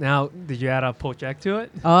good. Now, did you add a poached egg to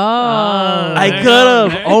it? Oh. I there could you go.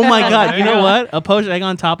 have. There Oh you my go. god! There You you know go. what? A poached egg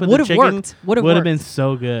on top of Would've the chicken worked. Would've would have worked. been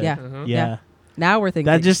so good. Yeah. Uh-huh. Yeah. Now we're thinking.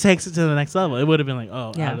 That just takes it to the next level. It would have been like,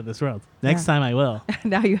 oh, Yeah. out of this world. Next Yeah. time I will.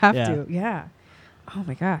 now you have Yeah. to. Yeah. Oh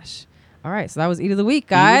my gosh. All right. So that was Eat of the Week, Eat of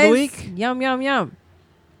the guys. Week. Yum, yum, yum.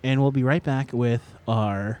 And we'll be right back with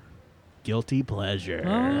our guilty pleasure.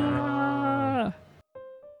 Ah.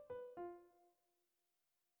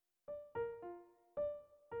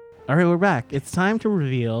 All right, we're back. It's time to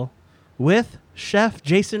reveal with Chef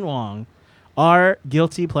Jason Wong our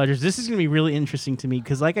guilty pleasures. This is going to be really interesting to me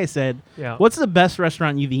because, like I said, Yeah. what's the best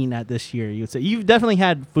restaurant you've eaten at this year? You would say you've definitely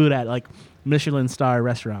had food at like Michelin star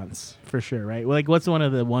restaurants for sure, right? Like, what's one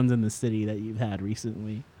of the ones in the city that you've had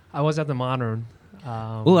recently? I was at the Modern.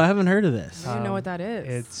 Oh, I haven't heard of this. I don't even know what that is.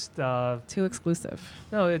 It's the too exclusive.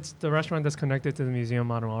 no, it's the restaurant that's connected to the Museum of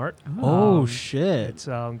Modern Art. Oh Um, shit! It's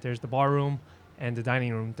there's the bar room and the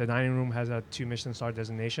dining room. The dining room has a 2 Michelin star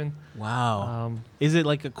designation. Wow. Is it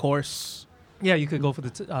like a course? Yeah, you could go for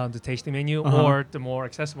the tasting menu Uh-huh. or the more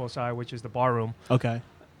accessible side, which is the bar room. Okay.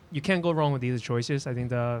 You can't go wrong with either choices. I think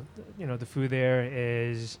the food there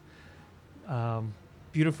is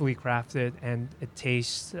beautifully crafted and it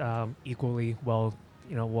tastes equally well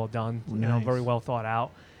done. Nice. Very well thought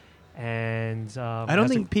out. And I don't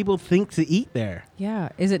think people think to eat there. Yeah.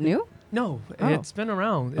 Is it new? no, Oh. it's been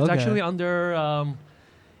around. It's Okay. actually under.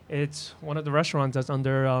 It's one of the restaurants that's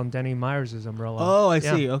under Denny Myers' umbrella. Oh, I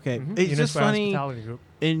Yeah. see. Okay. Mhm. It's just UNESCO funny. Hospitality Group.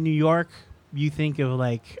 In New York, you think of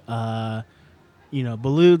like,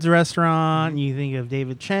 Balloud's restaurant. You think of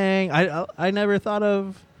David Chang. I never thought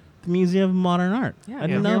of the Museum of Modern Art. Yeah, I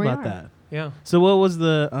didn't here know we about are. that. Yeah. So what was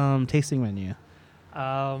the tasting menu?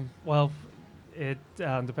 Well, it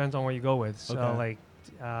depends on what you go with. So, Okay. like,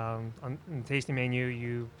 on the tasting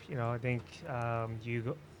menu, I think you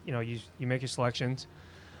go, you make your selections.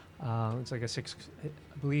 It's like a 6. I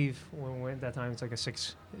believe when we went that time, it's like a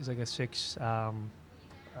 6. It's like a 6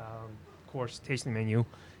 course tasting menu,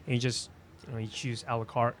 and you just you choose a la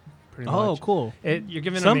carte. Pretty Oh, much. cool. You're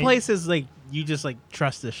given Some a places like you just like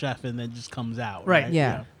trust the chef and then it just comes out. Right. Right.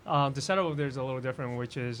 Yeah. The setup over there is a little different,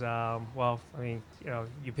 which is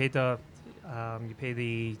you pay the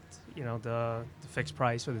the fixed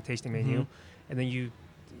price for the tasting menu, Mhm. and then you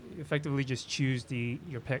effectively just choose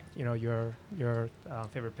your pick, your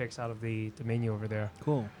favorite picks out of the menu over there.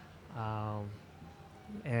 Cool.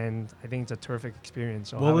 And I think it's a terrific experience.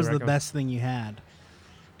 So I What highly was the recommend- best thing you had,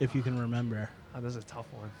 if you can remember? That's a tough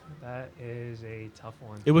one. That is a tough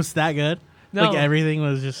one. It was that good. No, Like everything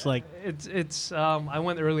was just like. it's I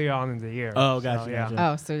went earlier on in the year. Oh, so, gotcha. yeah. Gotcha.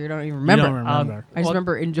 Oh, so you don't even You remember. don't remember. I just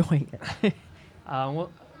remember enjoying it.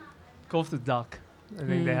 Well, go with the duck. I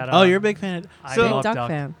think they Mm. had. Oh, you're a big fan. I So love Duck duck.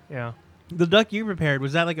 fan. Yeah. the duck you prepared,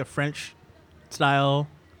 was that like a French style?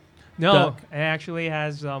 No, Duck. it actually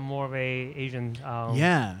has more of a Asian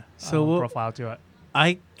Yeah. So what, profile to it.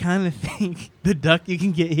 I kind of think the duck you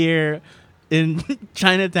can get here in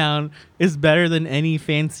Chinatown is better than any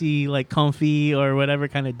fancy like comfy or whatever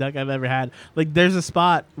kind of duck I've ever had. Like there's a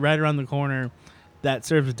spot right around the corner that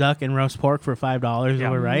serves duck and roast pork for $5 Yeah.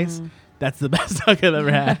 over rice. Mm. That's the best duck I've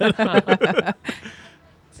ever had.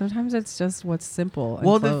 Sometimes it's just what's simple. And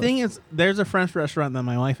Well, the close. thing is, there's a French restaurant that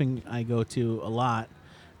my wife and I go to a lot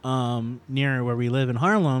near where we live in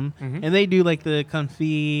Harlem, Mhm. and they do like the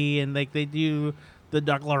confit and like they do the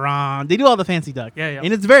duck Laurent. They do all the fancy duck, Yeah, yeah.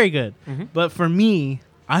 and it's very good. Mhm. But for me,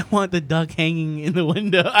 I want the duck hanging in the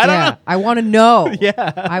window. I don't know. I want to know.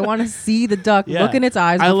 Yeah. I want to see the duck Yeah. look in its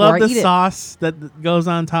eyes I before love I the eat it. sauce that goes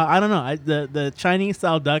on top. I don't know. The Chinese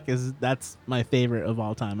style duck that's my favorite of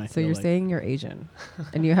all time. So you're saying you're Asian,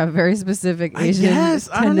 and you have very specific I Asian guess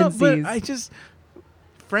I don't know, tendencies. but I just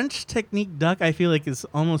French technique duck. I feel like is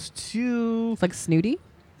almost too It's like snooty.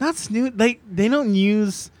 not snoot. Like they don't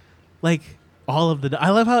use like all of the.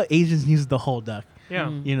 I love how Asians use the whole duck. Yeah.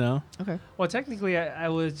 Mm. You know. Okay. Well, technically, I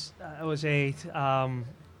was a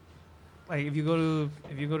like if you go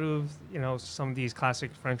to some of these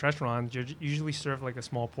classic French restaurants, you're usually served like a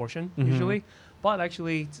small portion Mhm. usually, but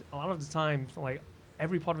actually a lot of the time like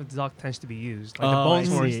every part of the duck tends to be used. Like the Oh, bones,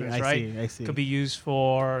 I for see, instance, I right? see. I see. Could be used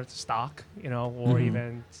for stock, or Mhm.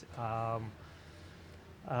 even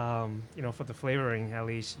for the flavoring. At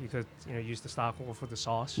least you could use the stock or for the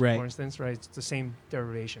sauce, Right. for instance, right? It's the same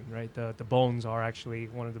derivation, right? The bones are actually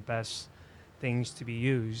one of the best things to be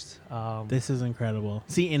used. This is incredible.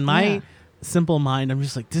 See, in my Yeah. simple mind, I'm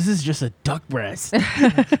just like, this is just a duck breast.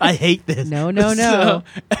 I hate this. No. So,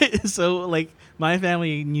 so like my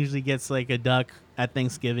family usually gets like a duck at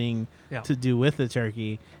Thanksgiving Yeah. to do with the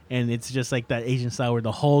turkey, and it's just like that Asian style where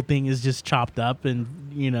the whole thing is just chopped up, and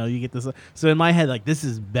you get this. So in my head, like this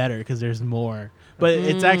is better because there's more. But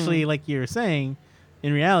it's actually like you were saying,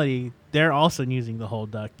 in reality, they're also using the whole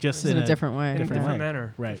duck, just in a different way. in a different different way.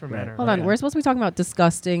 manner. Right, Different right. manner. Hold on, Yeah. we're supposed to be talking about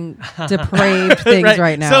disgusting, depraved things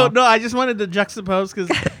right now. So no, I just wanted to juxtapose because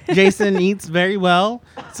Jason eats very well.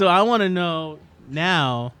 So I want to know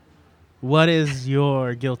now, what is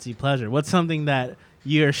your guilty pleasure? What's something that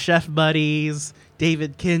your chef buddies,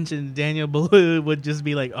 David Kinch and Daniel Boulud, would just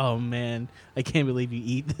be like, oh man, I can't believe you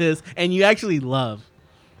eat this, and you actually love?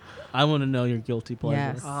 I want to know your guilty pleasure.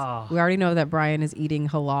 Yes. Ah. We already know that Brian is eating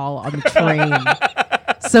halal on the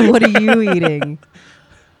train. So what are you eating?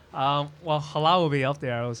 Well, halal will be up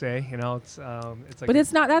there. I would say. It's like. But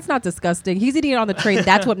that's not disgusting. He's eating it on the train.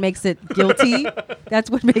 That's what makes it guilty. That's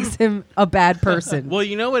what makes him a bad person. Well,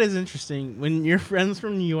 you know what is interesting? When your friends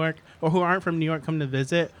from New York or who aren't from New York come to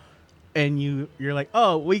visit, and you're like,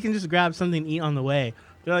 oh, we can just grab something to eat on the way.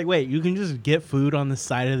 They're like, wait, you can just get food on the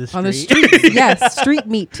side of the street? On the streets. Yes, street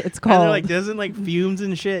meat it's And called. they're like, doesn't like fumes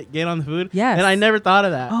and shit get on the food? Yes. And I never thought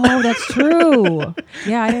of that. Oh, that's true.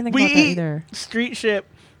 Yeah, I didn't think We about that eat either. street shit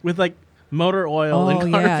with like motor oil Oh,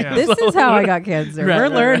 and car yeah. fumes This is all how I over. got cancer. Right, We're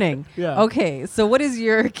right, right. learning. Yeah. Okay, so what is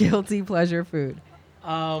your guilty pleasure food?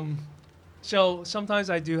 So sometimes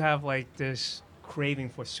I do have like this craving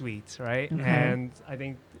for sweets, right? Okay. And I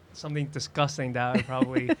think something disgusting that I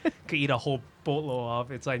probably could eat a whole boatload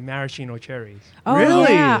of. It's like maraschino cherries. Oh,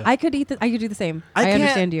 Really? yeah. I could do the same. I I can't-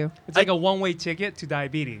 understand you. It's like a one-way ticket to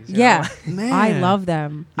diabetes. you Yeah. know? Man. I love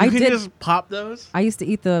them. You I can did. just pop those? I used to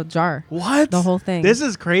eat the jar. What? The whole thing. This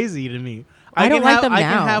is crazy to me. I don't can like have, them I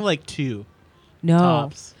now. can have like two No.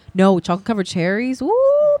 tops. No, chocolate covered cherries.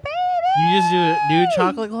 Ooh, baby. You just do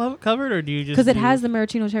chocolate covered, or do you just Because it do- has the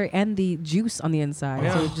maraschino cherry and the juice on the inside,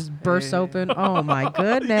 so Yeah. it just bursts Yeah. open. Oh my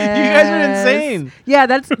goodness! You guys are insane. Yeah,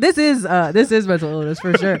 this is mental illness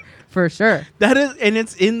for sure, for sure. That is, and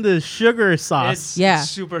it's in the sugar sauce. It's Yeah.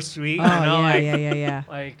 super sweet. Oh you know, yeah.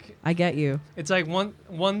 Like I get you. it's like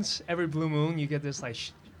once every blue moon you get this like.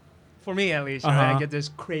 For me at least, Uh-huh. I get this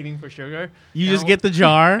craving for sugar. You And just I- get the And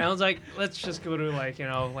jar. I was like, let's just go to like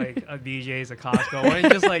a BJ's, a Costco,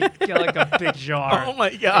 and just like get like a big jar. Oh my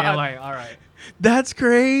And god, I'm like, all right. that's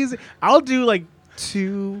crazy. I'll do like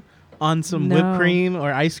 2 on some No. whipped cream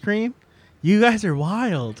or ice cream. You guys are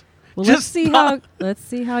wild. Well, Just let's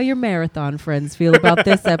see how your marathon friends feel about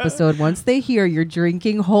this episode once they hear you're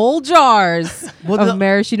drinking whole jars Well, of the-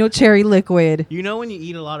 maraschino cherry liquid. You know when you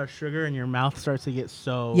eat a lot of sugar and your mouth starts to get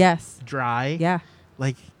so Yes. dry? Yeah.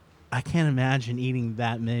 Like, I can't imagine eating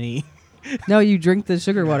that many. No, you drink the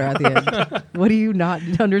sugar water at the end. What are you not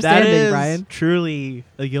That understanding, is Brian? truly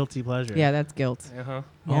a guilty pleasure. Yeah, that's guilt. Uh-huh.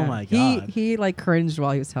 Oh Yeah. my God. He like cringed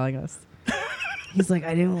while he was telling us. He's like,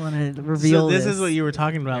 I didn't want to reveal So this is what you were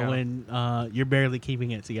talking about Yeah. when you're barely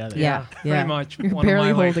keeping it together. Yeah. Pretty much. You're one barely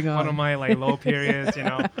of my, holding like, on. One of my like low periods,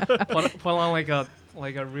 put on like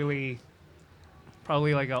a really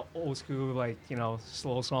probably like a old school like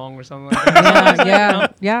slow song or something like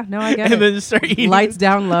that. Yeah. No, I get And it. then just start eating. Lights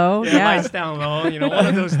down low. Yeah, Yeah. lights down low. One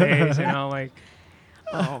of those days. Like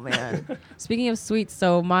Oh man. Speaking of sweets,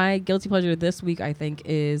 so my guilty pleasure this week I think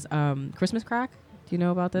is Christmas crack. Do you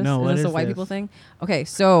know about this? No, what this is a white this? people thing? Okay,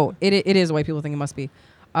 so it is a white people thing. It must be.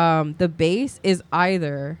 The base is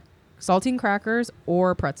either saltine crackers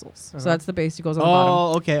or pretzels. So that's the base that goes on the bottom.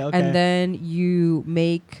 Oh, okay. And then you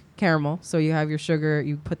make caramel. So you have your sugar,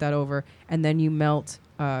 you put that over, and then you melt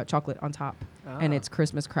chocolate on top. And it's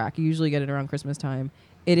Christmas crack. You usually get it around Christmas time.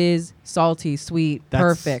 It is salty, sweet,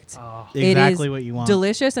 perfect. Exactly what you want.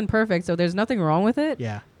 Delicious and perfect. So there's nothing wrong with it.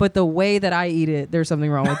 Yeah. But the way that I eat it, there's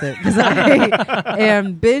something wrong with it. Because I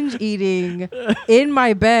am binge eating in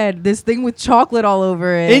my bed this thing with chocolate all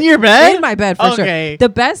over it. In your bed? In my bed, for sure.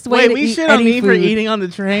 The best way to we eat shit any on me food. for eating on the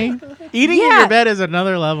train? Eating in your bed is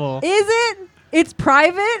another level. Is it? It's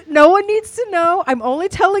private. No one needs to know. I'm only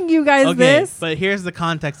telling you guys this. But here's the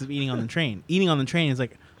context of eating on the train. Eating on the train is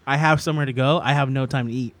like, I have somewhere to go. I have no time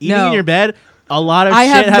to eat. Eating in your bed, a lot of shit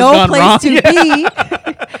has gone wrong. I have no place to be.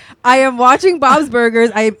 I am watching Bob's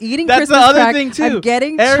Burgers. I am eating That's Christmas the other crack. thing too. I'm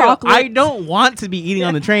getting Ariel, chocolate. I don't want to be eating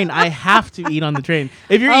on the train. I have to eat on the train.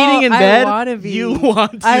 If you're eating in bed, you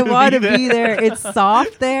want to I want to there. be there. It's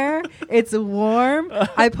soft there. It's warm.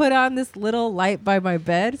 I put on this little light by my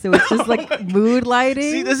bed, so it's just like mood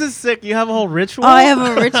lighting. See, this is sick. You have a whole ritual. Oh, I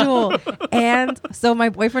have a ritual. And so my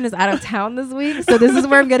boyfriend is out of town this week, so this is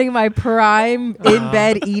where I'm getting my prime in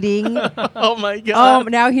bed eating. Oh my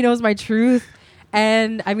god. Now he knows my truth.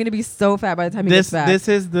 And I'm gonna be so fat by the time he gets back. This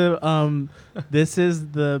is the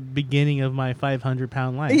beginning of my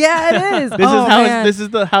 500-pound life. Yeah, it is. This is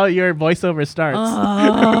how your voiceover starts.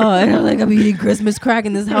 I don't like I'm eating Christmas crack,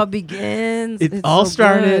 and this is how it begins. It all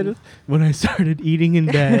started when I started eating in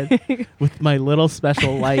bed with my little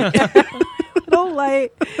special light. Little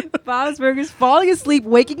light. Bob's Burgers, falling asleep,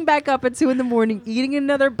 waking back up at 2 a.m, eating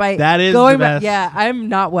another bite. That is going the best. Yeah, I'm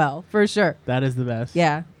not well for sure. That is the best.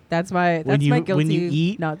 Yeah. That's my my guilty. When you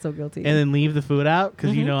eat, not so guilty. and then leave the food out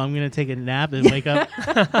because you know I'm gonna take a nap and wake up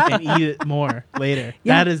and eat it more later.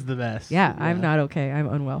 Yeah. That is the best. Yeah, I'm not okay. I'm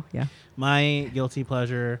unwell. Yeah. My guilty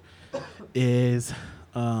pleasure is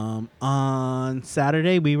on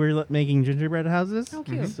Saturday we were making gingerbread houses. Oh,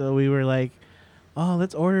 cute. So we were like, oh,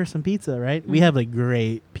 let's order some pizza, right? We have like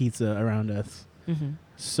great pizza around us.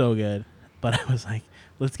 So good. But I was like,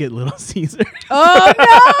 let's get Little Caesars.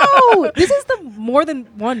 Oh no! This is the more than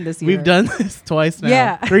one this year. We've done this twice now.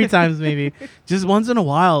 Yeah. 3 times maybe. Just once in a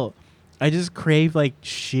while, I just crave like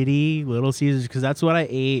shitty Little Caesars because that's what I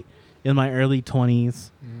ate in my early 20s.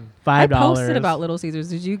 $5. I posted about Little Caesars.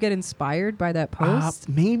 Did you get inspired by that post?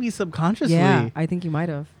 Maybe subconsciously. Yeah, I think you might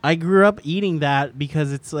have. I grew up eating that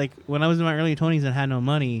because it's like when I was in my early 20s and had no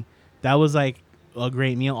money, that was like a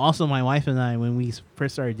great meal. Also, my wife and I, when we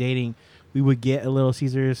first started dating, we would get a Little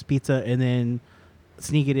Caesars pizza and then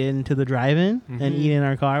sneak it into the drive-in and eat in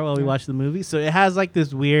our car while we watch the movie. So it has like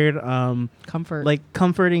this weird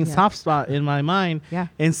comforting soft spot in my mind. Yeah.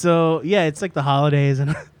 And so it's like the holidays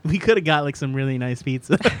and we could have got like some really nice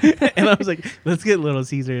pizza. And I was like, let's get Little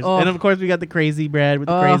Caesars. And of course we got the crazy bread with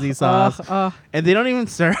the crazy sauce. And they don't even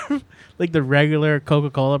serve like the regular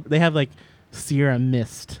Coca-Cola. They have like Sierra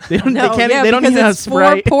Mist. They don't. They can't. They don't even have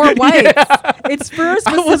Sprite. For poor whites. It's for a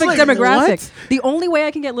I was specific like, demographic. what? The only way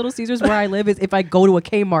I can get Little Caesars where I live is if I go to a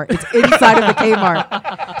Kmart. It's inside of the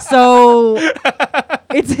Kmart, so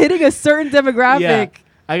it's hitting a certain demographic. Yeah.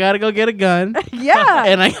 I gotta go get a gun. Yeah,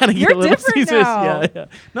 and I gotta get You're Little different Caesars. now. Yeah.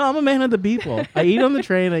 No, I'm a man of the people. I eat on the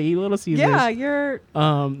train. I eat Little Caesars. Yeah, you're.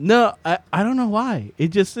 No, I don't know why.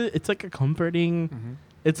 It's like a comforting.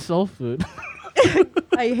 It's soul food.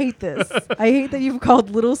 I hate this. I hate that you've called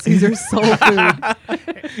Little Caesars soul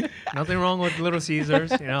food. Nothing wrong with Little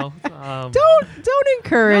Caesars, you know. Don't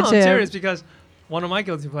encourage no, him. I'm serious because one of my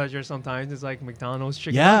guilty pleasures sometimes is like McDonald's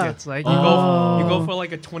chicken Yeah. nuggets. Like you go for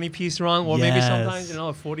like a 20-piece run, or maybe sometimes a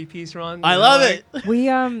 40-piece run. I love it, We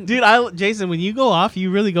dude. Jason, when you go off,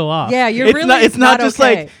 you really go off. Yeah, you're it's really. Not, it's not just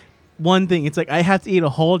okay. like one thing. It's like I have to eat a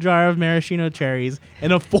whole jar of maraschino cherries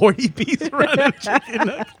and a 40-piece run of chicken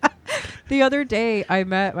nuggets. The other day, I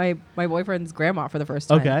met my boyfriend's grandma for the first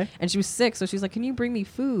time. Okay. And she was sick, so she's like, "Can you bring me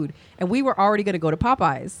food?" And we were already going to go to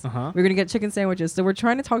Popeyes. We were going to get chicken sandwiches. So we're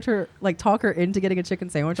trying to talk her into getting a chicken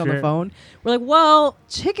sandwich on the phone. We're like, "Well,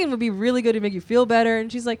 chicken would be really good to make you feel better." And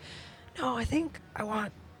she's like, "No, I think I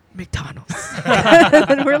want McDonald's."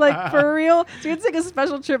 And we're like, "For real?" So we had to take a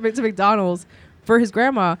special trip to McDonald's for his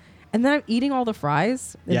grandma. And then I'm eating all the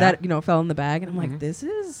fries that fell in the bag. And I'm like, this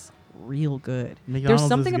is real good. McDonald's There's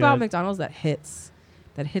something is about good. McDonald's that hits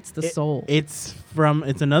the soul. It's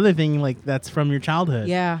another thing like that's from your childhood.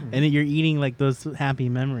 Yeah. And you're eating like those happy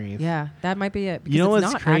memories. Yeah, that might be it. You know it's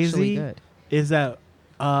what's not crazy actually good. is that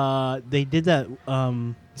they did that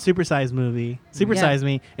Super Size movie, Super Size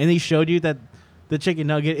Me, and they showed you that the chicken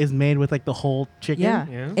nugget is made with like the whole chicken. Yeah.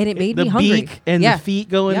 Yeah. And it made the me hungry. beak and Yeah. the feet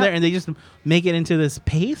go in Yep. there, and they just make it into this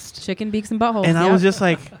paste. Chicken beaks and buttholes. And I yeah. was just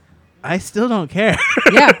like, I still don't care.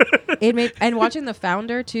 Yeah. It made, and watching The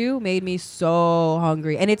Founder too made me so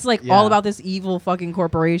hungry. And it's like all Yeah. about this evil fucking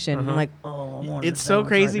corporation. Uh-huh. I'm like, oh, I want It's a so sandwich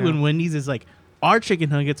crazy right when now. Wendy's is like, our chicken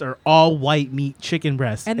nuggets are all white meat chicken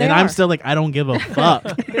breasts, And and, they I'm are. still like, I don't give a fuck.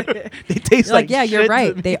 They taste You're like, yeah, you're shit to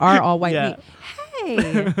right. me. They are all white Yeah. meat.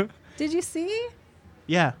 Hey, did you see?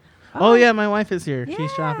 Yeah. Oh. Oh yeah, my wife is here.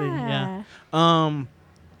 She's shopping. Yeah.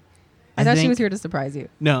 I thought she think- was here to surprise you.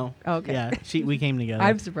 No. Oh, okay. Yeah. We came together.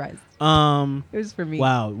 I'm surprised. Um. It was for me.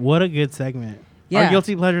 Wow. What a good segment. Yeah. Our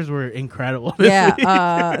guilty pleasures were incredible. this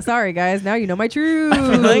Yeah. week. Sorry, guys. Now you know my truth.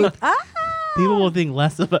 like- Ah. People will think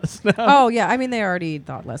less of us now. Oh yeah, I mean they already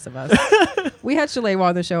thought less of us. We had Shalewa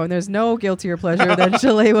on the show, and there's no guiltier pleasure than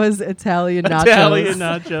Shalewa's Italian nachos. Italian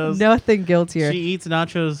nachos. Nothing guiltier. She eats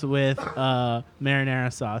nachos with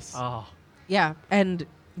marinara sauce. Oh, Yeah, and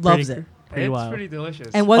loves Pretty- it. Pretty it's wild. pretty delicious.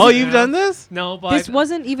 And was Oh, it- you've done this? No, but This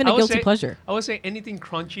wasn't even I a would guilty say- pleasure. I would say anything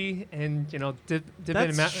crunchy and dip it in,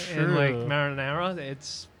 That's in like true. marinara.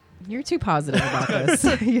 It's You're too positive about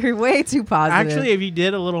this. You're way too positive. Actually, if you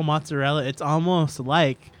did a little mozzarella, it's almost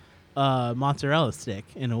like a mozzarella stick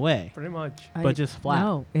in a way, pretty much. but just flat.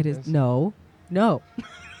 No, it is Yes. no, no,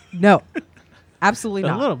 absolutely A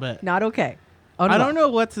not. little bit. Not okay. I don't know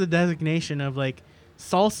what's the designation of like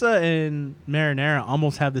salsa and marinara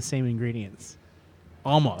almost have the same ingredients.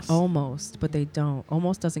 Almost. Almost, but they don't.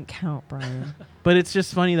 Almost doesn't count, Brian. But it's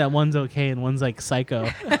just funny that one's okay and one's like psycho.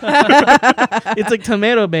 It's like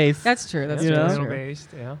tomato based. That's true. That's You true. know? That's Tomato true. based,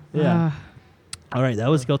 yeah. Yeah. All right, that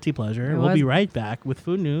was guilty pleasure. It We'll be was. right back with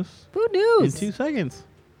food news Food in news. 2 seconds.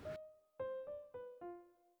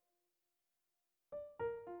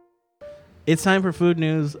 It's time for food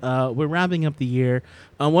news. We're wrapping up the year.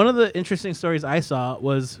 One of the interesting stories I saw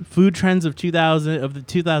was food trends of the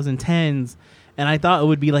 2010s, and I thought it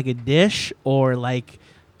would be like a dish or like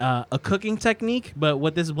a cooking technique. But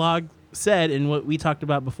what this blog said and what we talked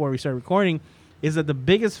about before we started recording is that the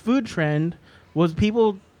biggest food trend was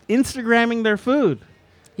people Instagramming their food.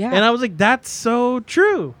 Yeah. And I was like, that's so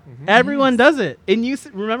true. Mhm. Everyone does it. And you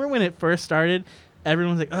remember when it first started,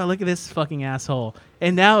 everyone was like, oh, look at this fucking asshole.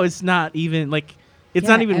 And now it's not even like, it's Yeah,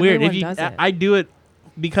 not even weird. If everyone you, does it. I do it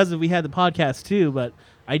because we had the podcast too, but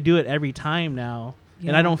I do it every time now.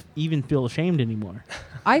 And I Yeah. don't even feel ashamed anymore.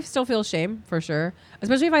 I still feel shame for sure,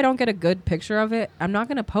 especially if I don't get a good picture of it. I'm not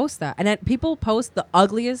gonna post that. And then people post the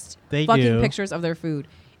ugliest They fucking do. pictures of their food.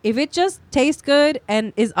 If it just tastes good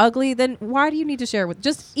and is ugly, then why do you need to share it with?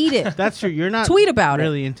 Just eat it. That's true. You're not Tweet about it.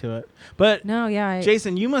 really into it. But No, yeah.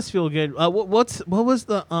 Jason, you must feel good. What was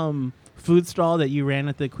the food stall that you ran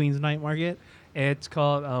at the Queens Night Market? It's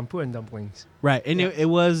called pudding dumplings. Right. And Yeah. it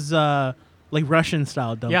was like Russian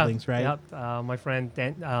style dumplings, right? Yeah. My friend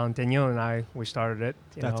Daniel and I, we started it.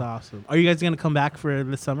 you That's know. awesome. Are you guys going to come back for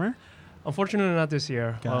the summer? Unfortunately, not this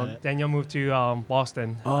year. Got it. Daniel moved to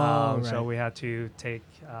Boston, Oh, so right. we had to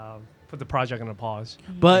put the project on a pause.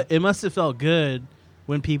 But it must have felt good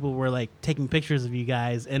when people were like taking pictures of you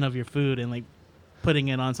guys and of your food and like putting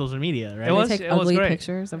it on social media, right? It was- They take it was ugly great.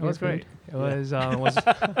 pictures of It your was great. food. It was.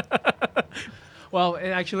 Well, it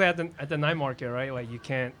actually at the night market, right? Like you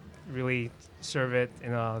can't really serve it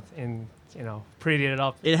in pretty it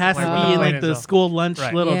up. It has to Like be in plain like and the stuff. school lunch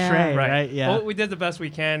Right. little Yeah. tray, Right. right? Yeah. Well, we did the best we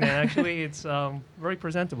can, and actually, it's very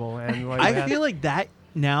presentable. And like we I had- feel like that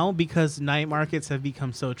now because night markets have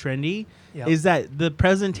become so trendy yeah. is that the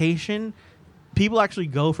presentation people actually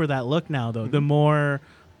go for that look now though. Mhm. The more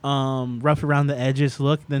rough around the edges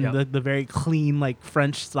look than Yeah. the very clean like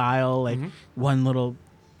French style like Mhm. one little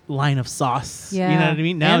line of sauce. Yeah. You know what I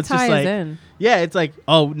mean? Now it's just like in. yeah, it's like,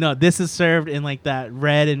 oh no, this is served in like that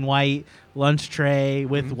red and white lunch tray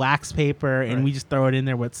with Mhm. wax paper, and Right. we just throw it in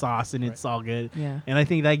there with sauce, and Right. it's all good. Yeah. And I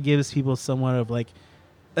think that gives people somewhat of like,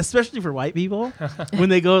 especially for white people, when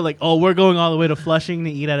they go like, oh, we're going all the way to Flushing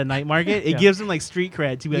to eat at a night market, it Yeah. gives them like street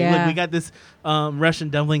cred to be like, Yeah. look, we got this Russian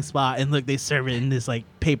dumpling spot, and look, they serve it in this like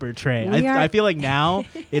paper tray. We are- I feel like now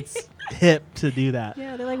it's hip to do that.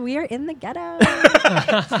 Yeah, they're like, we are in the ghetto.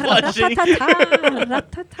 Flushing.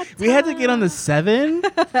 We had to get on the 7,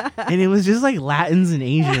 and it was just like Latins and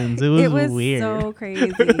Asians. It was, It was weird. so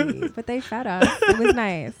crazy, but they fed us. It was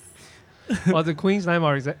nice. Well, the Queens Night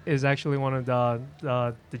Market is actually one of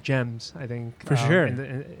the gems, I think, For sure.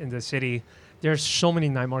 in the city. There's so many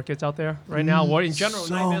night markets out there right now. Well, in general,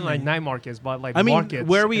 So not even like many. night markets, but like I mean, markets.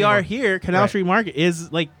 where we are here, Canal Right. Street Market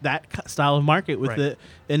is like that style of market with Right.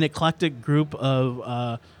 an eclectic group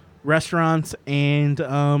of restaurants and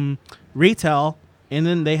retail, and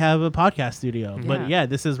then they have a podcast studio. But Yeah. yeah,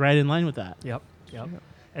 this is right in line with that. Yep. Yep.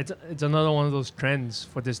 It's another one of those trends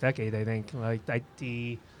for this decade. I think like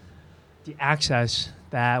the access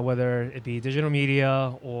that whether it be digital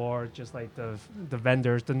media or just like the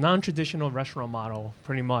vendors, the non-traditional restaurant model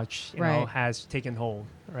pretty much you know has taken hold,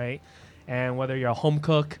 right? And whether you're a home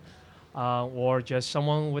cook or just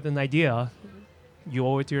someone with an idea, you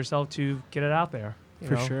owe it to yourself to get it out there.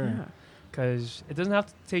 For sure. Because it doesn't have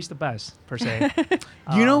to taste the best per se.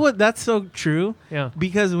 You know what? That's so true. Yeah.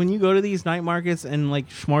 Because when you go to these night markets and like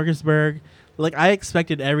Smorgasburg, like I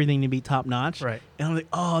expected everything to be top notch. Right. And I'm like,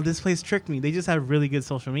 oh, this place tricked me. They just have really good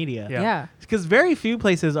social media. Yeah. Because very few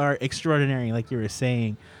places are extraordinary, like you were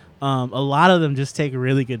saying. A lot of them just take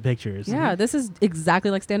really good pictures. Yeah, this is exactly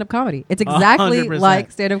like stand-up comedy. It's exactly 100%.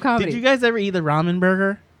 like stand-up comedy. Did you guys ever eat the ramen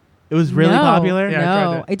burger? It was really No. popular. Yeah, I tried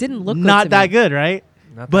No, it. it didn't look good Not to that me. good, right?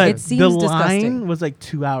 Not But It that seems the disgusting. line was like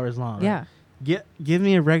 2 hours long. Yeah. Give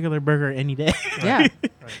me a regular burger any day. Yeah.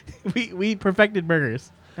 we perfected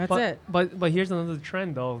burgers. That's but, it. But here's another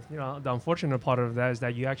trend, though. You know, the unfortunate part of that is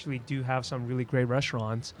that you actually do have some really great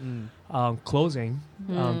restaurants closing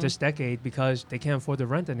this decade because they can't afford the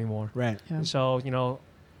rent anymore. Right. Yeah. So you know,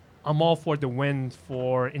 I'm all for the win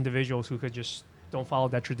for individuals who could just don't follow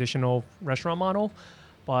that traditional restaurant model.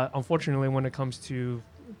 But unfortunately, when it comes to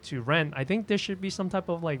rent, I think there should be some type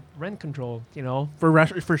of like rent control. You know,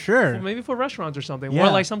 For sure. maybe for restaurants or something, Yeah.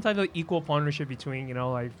 or like some type of equal partnership between you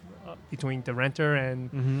know like between the renter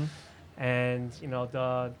and you know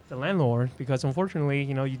the landlord, because unfortunately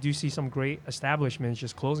you know you do see some great establishments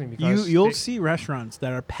just closing because You'll see restaurants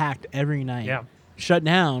that are packed every night. Yeah. Shut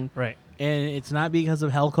down. right And it's not because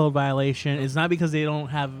of health code violation. It's not because they don't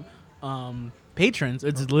have patrons.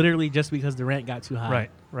 It's literally just because the rent got too high.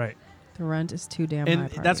 right The rent is too damn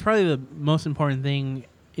And high. that's probably the most important thing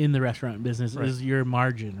in the restaurant business is your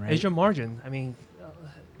margin, right? It's your margin. I mean,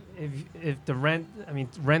 if the rent, I mean,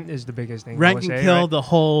 rent is the biggest thing. I Rent would can say, kill right? the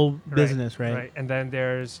whole business, right? Right. And then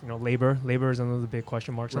there's you know labor. Labor is another big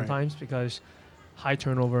question mark Right. sometimes because high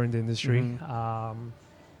turnover in the industry, Mhm.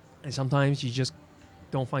 and sometimes you just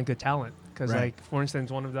don't find good talent. Because Right. like for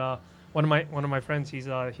instance, one of my friends, he's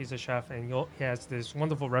a chef and he has this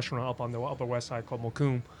wonderful restaurant up on the Upper West Side called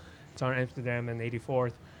Mokoum. It's on Amsterdam and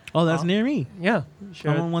 84th. Oh, that's near me. Yeah.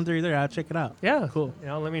 I'm on 133. I'll check it out. Yeah. Cool. You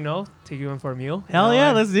know, let me know. Take you in for a meal. You Hell know, yeah,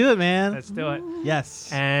 and let's do it, man. let's do it. Yes.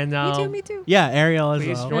 And me too. Yeah, Ariel as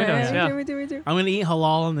Please well. join us. Yeah. Me too. I'm gonna eat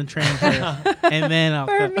halal on the train first, and then I'll.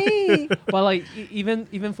 For me. But like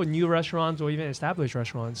even for new restaurants or even established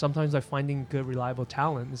restaurants, sometimes like finding good reliable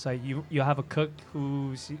talent. It's like you have a cook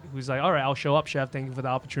who's like, all right, I'll show up, chef. Thank you for the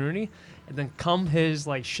opportunity. And then come his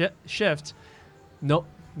like shift,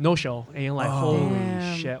 no show, and you're like, holy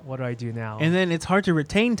Damn. shit, what do I do now? And then it's hard to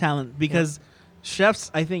retain talent because chefs,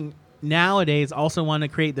 I think, nowadays also want to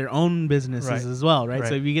create their own businesses Right. as well, right?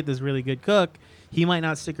 So Right. if you get this really good cook, he might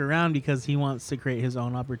not stick around because he wants to create his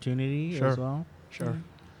own opportunity Sure. as well. Sure.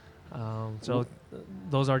 So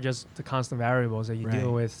those are just the constant variables that you Right.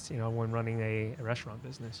 deal with, you know, when running a restaurant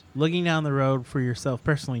business. Looking down the road for yourself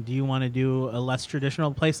personally, do you want to do a less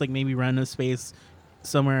traditional place, like maybe run a space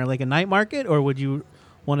somewhere like a night market, or would you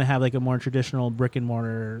want to have like a more traditional brick and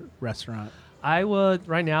mortar restaurant? I would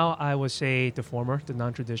right now. I would say the former, the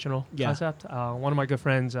non-traditional Yeah. concept. One of my good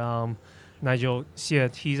friends, Nigel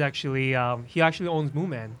Siet, he actually owns Moo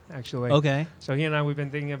Man. Actually, Okay. so he and I we've been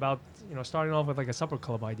thinking about starting off with like a supper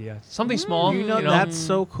club idea, something small. You know, that's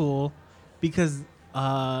so cool because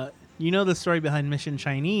the story behind Mission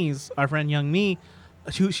Chinese. Our friend Young Mi,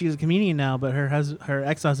 she's a comedian now, but her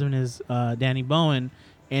ex-husband is Danny Bowen,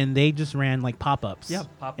 and they just ran like pop-ups. Yeah,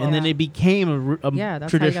 pop-up. And then it became a Yeah,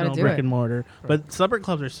 that's how you gotta traditional do brick it. and mortar. Right. But supper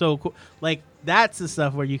clubs are so cool. Like that's the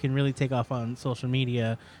stuff where you can really take off on social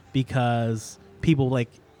media because people like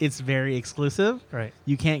it's very exclusive. right.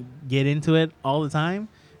 You can't get into it all the time,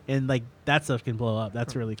 and like that stuff can blow up.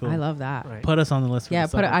 That's really cool. I love that. Right. Put us on the list. For Yeah,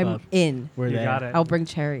 the put it. supper I'm club. in. We're You there. got it. I'll bring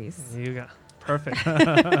cherries. You got perfect.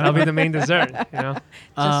 That'll be the main dessert. Just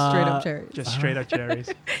straight up cherries. Just straight up cherries.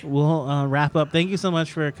 We'll wrap up. Thank you so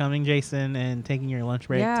much for coming, Jason, and taking your lunch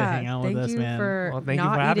break to hang out with us, thank you man. for Well, thank you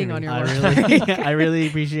not for having eating on me. your I lunch really, break. I really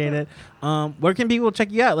appreciate it. Where can people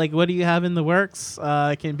check you out? Like, what do you have in the works?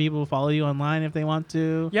 Can people follow you online if they want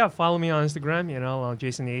to? Yeah, follow me on Instagram.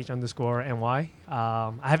 JasonH_NY.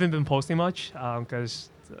 I haven't been posting much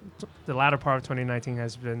because the latter part of 2019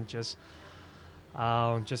 has been just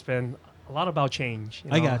been a lot about change.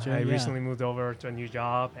 I gotcha, I yeah. recently moved over to a new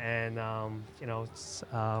job and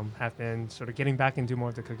have been sort of getting back into more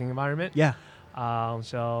of the cooking environment. Yeah.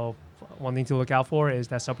 So one thing to look out for is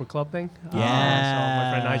that supper club thing. So my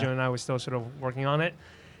Yeah. friend Nigel and I were still sort of working on it.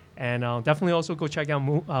 And definitely also go check out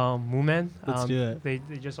Mooman. Let's do it. They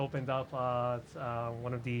just opened up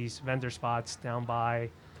one of these vendor spots down by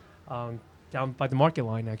the market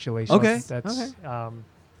line, actually. So Okay. That's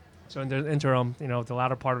so in the interim, the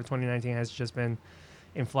latter part of 2019 has just been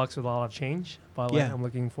in flux with a lot of change. But Yeah. I'm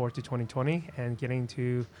looking forward to 2020 and getting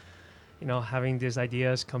to, having these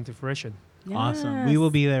ideas come to fruition. Awesome. We will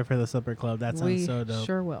be there for the Slipper Club. That sounds We so dope.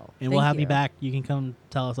 sure will. And we'll have you back. You can come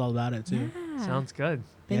tell us all about it too. Yeah. Sounds good.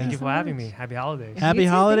 Thank Thank you you so for having much. me. Happy holidays. Yeah. Happy You too.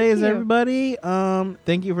 holidays, Thank you. everybody.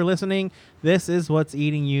 Thank you for listening. This is What's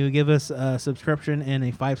Eating You. Give us a subscription and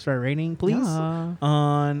a 5-star rating, please, Yeah.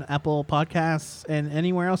 on Apple Podcasts and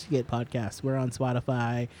anywhere else you get podcasts. We're on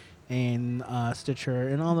Spotify and Stitcher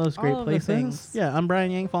and all those great All of the places. things. Yeah, I'm Brian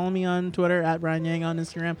Yang. Follow me on Twitter at Brian Yang, on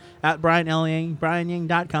Instagram at Brian L. Yang,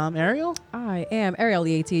 BrianYang.com. Ariel? I am Ariel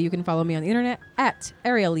Leati. You can follow me on the internet at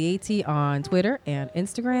Ariel Leati on Twitter and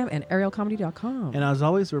Instagram and ArielComedy.com. And as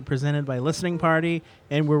always, we're presented by Listening Party,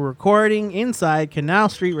 and we're recording inside Canal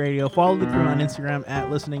Street Radio. Follow the crew on Instagram at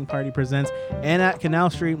Listening Party Presents and at Canal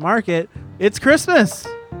Street Market. It's Christmas.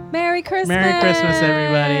 Merry Christmas. Merry Christmas,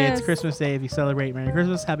 everybody. It's Christmas Day. If you celebrate, Merry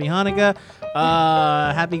Christmas. Happy Hanukkah.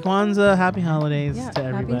 Happy Kwanzaa. Happy holidays Yeah, to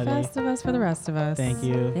everybody. Happy Festivus for the rest of us. Thank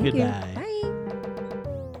you. Thank Goodbye. you. Bye.